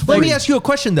first month free. Let me ask you a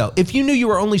question though. If you knew you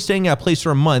were only staying at a place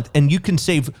for a month and you can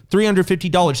save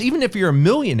 $350, even if you're a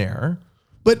millionaire.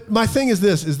 But my thing is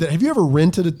this: is that have you ever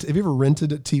rented a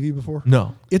TV before?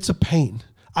 No. It's a pain.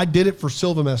 I did it for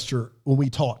Sylvester when we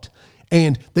taught,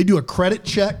 and they do a credit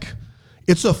check.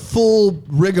 It's a full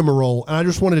rigmarole, and I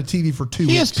just wanted a TV for 2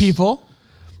 weeks. He has people.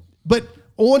 But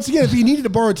once again, if he needed to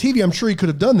borrow a TV, I'm sure he could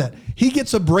have done that. He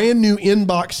gets a brand new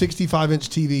inbox 65-inch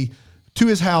TV to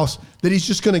his house that he's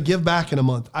just going to give back in a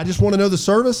month. I just want to know the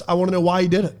service. I want to know why he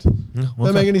did it.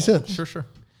 Doesn't make any sense. Sure.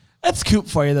 That's Coop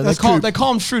for you, though. That's They Coop.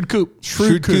 call him Shrewd Coop.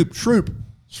 Shroop.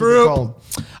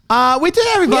 We did,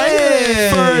 everybody. Yay.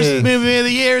 First movie of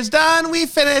the year is done. We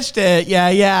finished it.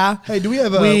 Yeah. Hey, do we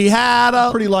have We had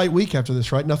a pretty light week after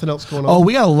this, right? Nothing else going on? Oh,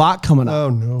 we got a lot coming up. Oh,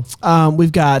 no.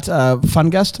 We've got Fun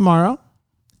Guest tomorrow.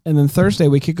 And then Thursday,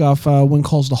 we kick off When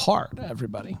Calls the Heart,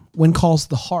 everybody. When Calls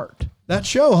the Heart. That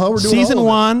show, huh? We're doing Season all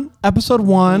of it. 1, episode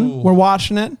 1. We're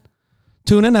watching it.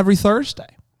 Tune in every Thursday.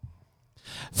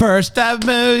 First up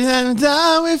movie and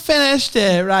done. We finished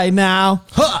it right now.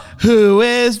 Who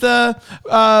is the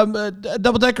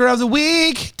double-decker of the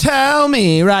week? Tell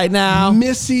me right now.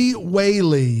 Missy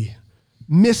Whaley.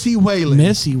 Missy Whaley.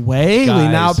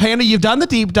 Guys. Now, Panda, you've done the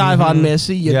deep dive on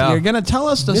Missy. Yeah. You're going to tell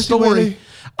us the Missy story. Whaley.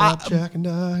 Jack and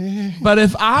I. But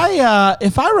if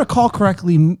I recall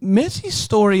correctly, Missy's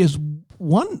story is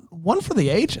one for the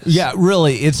ages. Yeah,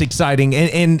 really, it's exciting.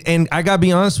 And I gotta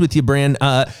be honest with you, Bran.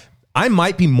 I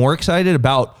might be more excited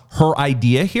about her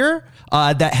idea here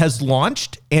that has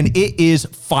launched, and it is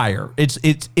fire.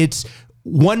 It's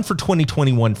one for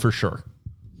 2021 for sure.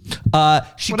 What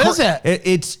is it?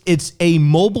 It's a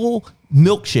mobile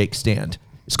milkshake stand.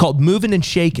 It's called Moving and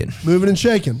Shaking. Moving and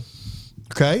shaking.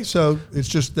 Okay, so it's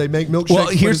just they make milkshakes, Well,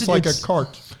 but here's it's like it's- a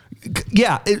cart.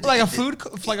 Yeah, Like a food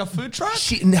truck?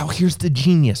 Now here's the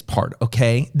genius part,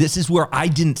 okay? This is where I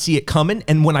didn't see it coming,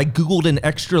 and when I Googled an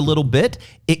extra little bit,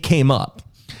 it came up.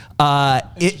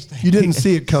 You didn't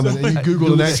see it coming, and you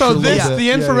Googled an extra So little this, bit. the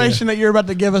Yeah, information that you're about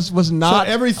to give us was not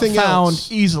everything found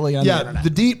else- easily on the Yeah,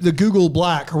 internet. the Google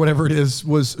Black or whatever it is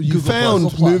was you Google found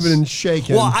Plus. moving and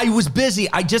shaking. Well, I was busy.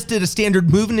 I just did a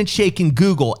standard moving and shaking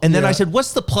Google. And then Yeah. I said,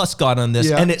 what's the plus got on this?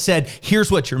 Yeah. And it said,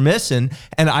 here's what you're missing.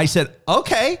 And I said,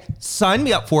 okay, sign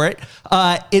me up for it.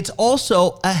 It's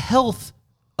also a health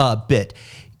bit.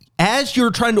 As you're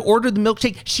trying to order the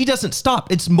milkshake, she doesn't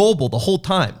stop. It's mobile the whole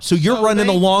time. So you're running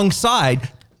alongside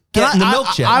getting the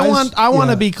milkshake. I want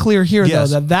to Yeah. be clear here, Yes.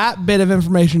 though, that bit of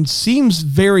information seems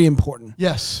very important.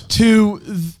 yes. To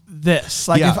this,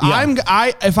 like Yeah,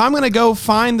 if I'm going to go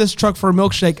find this truck for a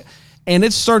milkshake, and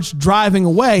it starts driving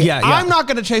away, Yeah. I'm not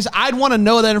going to chase. I'd want to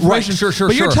know that information. sure,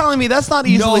 But you're sure. telling me that's not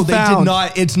easily No, they found. did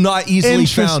not. It's not easily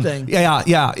found. Interesting.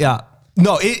 Yeah.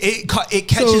 No, it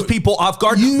catches So people off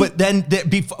guard, you- but then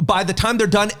by the time they're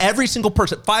done, every single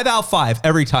person, 5 out of 5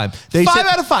 every time. They 5 said-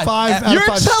 out of 5. Five out You're of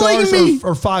 5 telling stars me,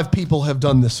 or 5 people have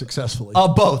done this successfully.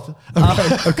 both.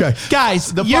 Okay.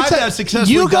 guys, The you're 5 that have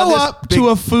successfully you done go this up big- to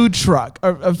a food truck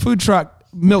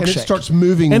milkshake, And it starts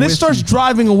moving and it with starts you.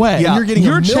 driving away. Yeah. And You're getting a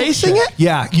you're chasing milkshake. it.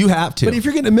 Yeah, you have to. But if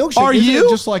you're getting a milkshake, Are isn't you? it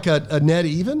just like a net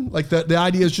even? Like the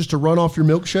idea is just to run off your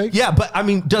milkshake? yeah, but I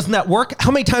mean, doesn't that work?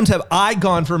 How many times have I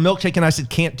gone for a milkshake and I said,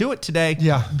 can't do it today?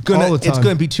 Yeah, Gonna, all the it's time.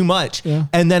 going to be too much. Yeah.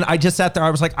 And then I just sat there. I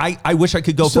was like, I wish I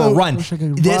could go for So- a run. Wish I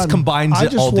could This run. combines I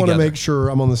it just all want to together. make sure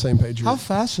I'm on the same page. How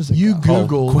fast does it You go?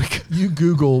 Google you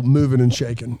Google moving and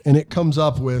shaking, and it comes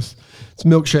up with it's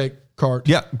milkshake cart.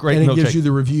 Yeah, great And it milkshake. gives you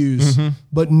the reviews,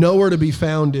 but nowhere to be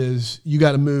found is you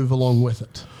got to move along with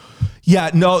it.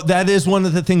 Yeah, no, that is one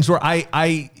of the things where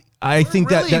I think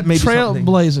Really that may be something.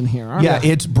 trailblazing here. Aren't Yeah, we?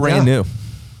 it's brand Yeah. new.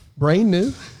 Brand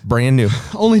new. Brand new.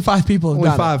 Only 5 people have Only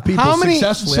done 5 it. people How many?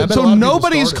 successfully. I So, bet a so lot of people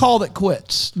nobody's started. called it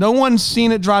quits. No one's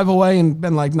seen it drive away and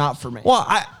been like, not for me. Well,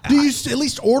 Do you at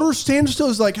least order stand still?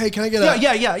 Is like, hey, can I get a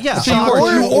yeah. So you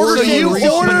order- you order- in you motion,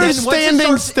 order but then once it standing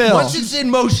starts- still. Once it's in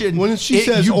motion, When she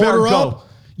says you better order go. up,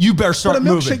 You better But start a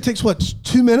milkshake moving. takes what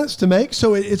 2 minutes to make,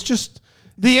 so it's just.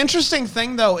 The interesting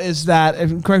thing, though, is that,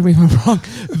 and correct me if I'm wrong,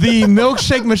 the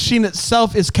milkshake machine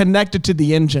itself is connected to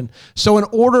the engine. So in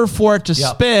order for it to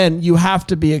Yep. spin, you have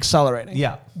to be accelerating.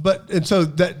 Yeah. But and so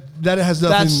that has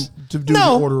nothing to do with the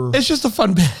order. it's just a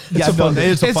fun bit. Yeah, a fun bit.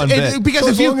 it's a fun bit. Because So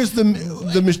if as you long as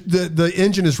the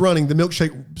engine is running, the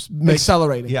milkshake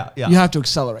accelerating. Yeah. You have to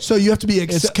accelerate. So you have to be.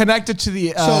 It's connected to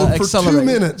the So for 2 accelerator,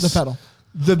 minutes, the pedal.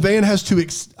 The van has to,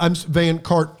 van,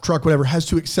 cart, truck, whatever, has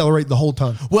to accelerate the whole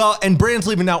time. Well, and Brand's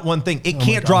leaving out one thing. It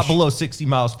can't drop below 60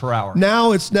 miles per hour.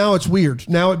 Now it's weird.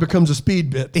 Now it becomes a speed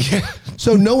bit.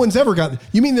 So no one's ever gotten.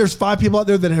 You mean there's 5 people out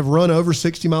there that have run over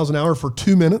 60 miles an hour for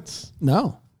 2 minutes?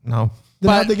 No. No.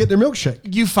 Then how'd they get their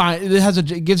milkshake? You find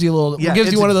it gives you a little. Yeah, it gives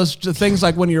it's you one of those things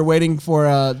like when you're waiting for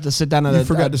to sit down at You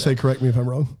forgot to say, correct me if I'm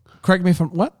wrong. Correct me if I'm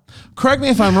what? Correct me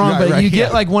if I'm wrong, but you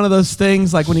get like one of those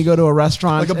things like when you go to a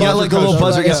restaurant, Like a buzzer like a little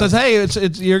buzzer. It says, "Hey,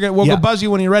 we'll go buzz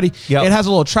you when you're ready." Yeah. It has a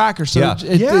little tracker, so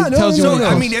it tells you. no, when no. it I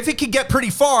comes. mean, if it could get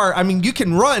pretty far, I mean, you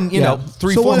can run, you know,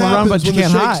 3, So 4 what run, happens but you when the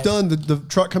can't shake's hide. done? The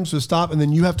truck comes to a stop, and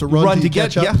then you have to run to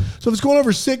catch get- up. yeah. So if it's going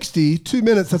over 60, 2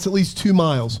 minutes, that's at least 2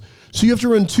 miles. So you have to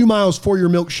run 2 miles for your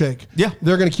milkshake. Yeah.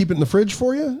 They're going to keep it in the fridge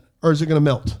for you, or is it going to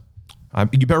melt?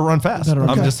 You better run fast.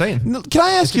 I'm just saying. No, can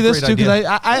I ask you a this great too? Because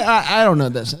idea. I don't know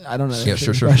this. I don't know. Yeah,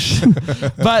 this sure.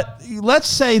 But let's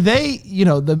say they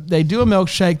they do a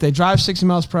milkshake. They drive 60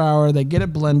 miles per hour. They get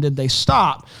it blended. They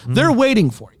stop. They're waiting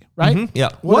for you, right?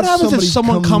 Yeah. What if happens if somebody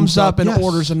someone comes up and yes.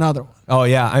 orders another one? Oh,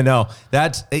 yeah, I know.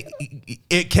 That's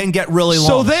it can get really long.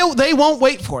 So they won't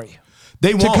wait for you.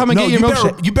 they won't. come and get your you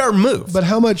milkshake. Better, you better move. But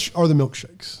how much are the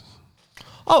milkshakes?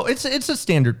 Oh, it's a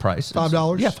standard price.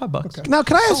 $5? Yeah, $5. Okay. Now,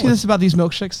 can I ask you this about these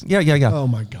milkshakes? Yeah. Oh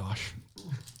my gosh.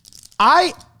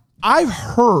 I've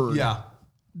heard Yeah.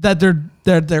 that they're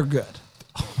good.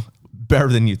 Better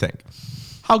than you think.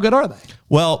 How good are they?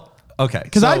 Well, okay.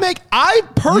 Because I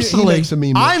personally, makes a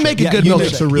mean I milkshake. make a Yeah, good he milkshake.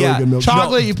 makes a really good milkshake.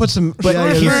 Chocolate, you put some. But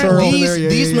Yeah, here, the syrup in these there, yeah,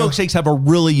 these yeah. milkshakes have a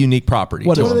really unique property.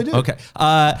 What to do them. they do? Okay.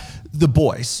 The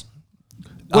boys.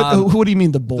 What do you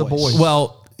mean the boys? boys.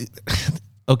 Well,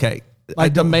 okay.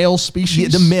 Like the male species?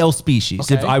 Yeah, the male species,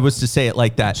 if Okay. I was to say it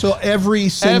like that. So every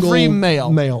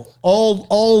male.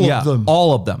 all yeah, of them.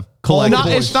 all of them. All the Not,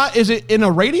 boys. it's not. Is it in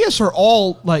a radius or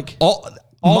all like? All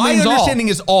my means all. understanding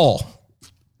is all,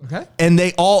 Okay. and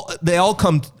they all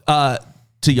come to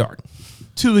yard,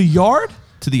 To the yard?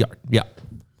 to the yard. Yeah.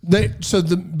 Because of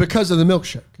the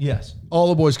milkshake. Yes. All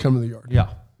the boys come to the yard. Yeah.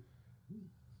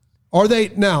 Are they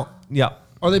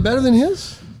Are they better than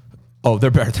his? Oh,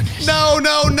 they're better than his. No.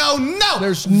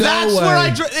 There's no That's way. where I.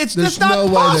 It's There's not no way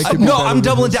they possible. could be No, better I'm than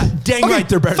doubling his. down. Dang right,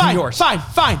 they're better fine, than yours.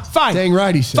 Fine. Dang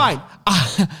right, he said. Fine.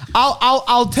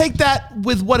 I'll take that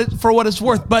with what it's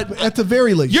worth. But At the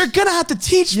very least. you're gonna have to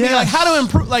teach me Yes. like how to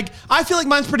improve. Like I feel like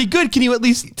mine's pretty good. Can you at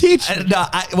least teach me?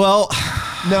 Well,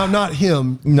 Now, not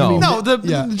him. No. I mean, No, the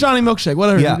Johnny Milkshake.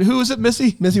 Whatever. Yeah. Who is it?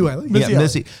 Missy. Missy Whaley. yeah,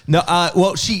 Missy. No,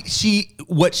 well, she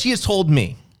what she has told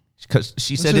me, because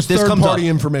she said is if this comes up, third-party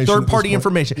information at third this party point.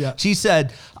 information. Yeah. She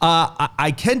said,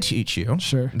 I can teach you.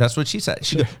 Sure. That's what she said.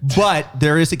 But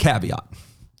there is a caveat.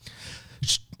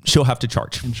 She'll have to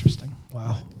charge. Interesting.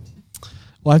 Wow.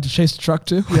 Will I have to chase the truck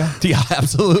too? Yeah. Yeah,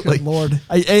 absolutely. Lord.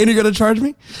 Ain't you going to charge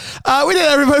me? We did,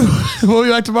 everybody. We'll be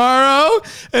back tomorrow.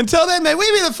 Until then, may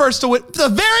we be the first to win, the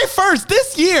very first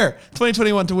this year,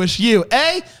 2021, to wish you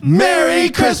a Merry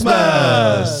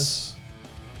Christmas.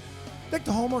 Deck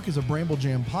the Hallmark is a Bramble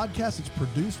Jam podcast. It's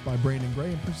produced by Brandon Gray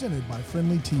and presented by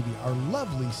Friendly TV. Our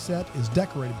lovely set is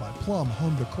decorated by Plum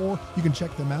Home Decor. You can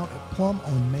check them out at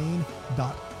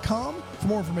plumonmain.com. For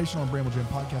more information on Bramble Jam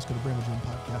Podcast, go to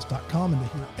bramblejampodcast.com. And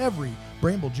to hear every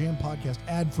Bramble Jam podcast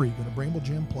ad-free, go to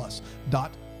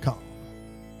bramblejamplus.com.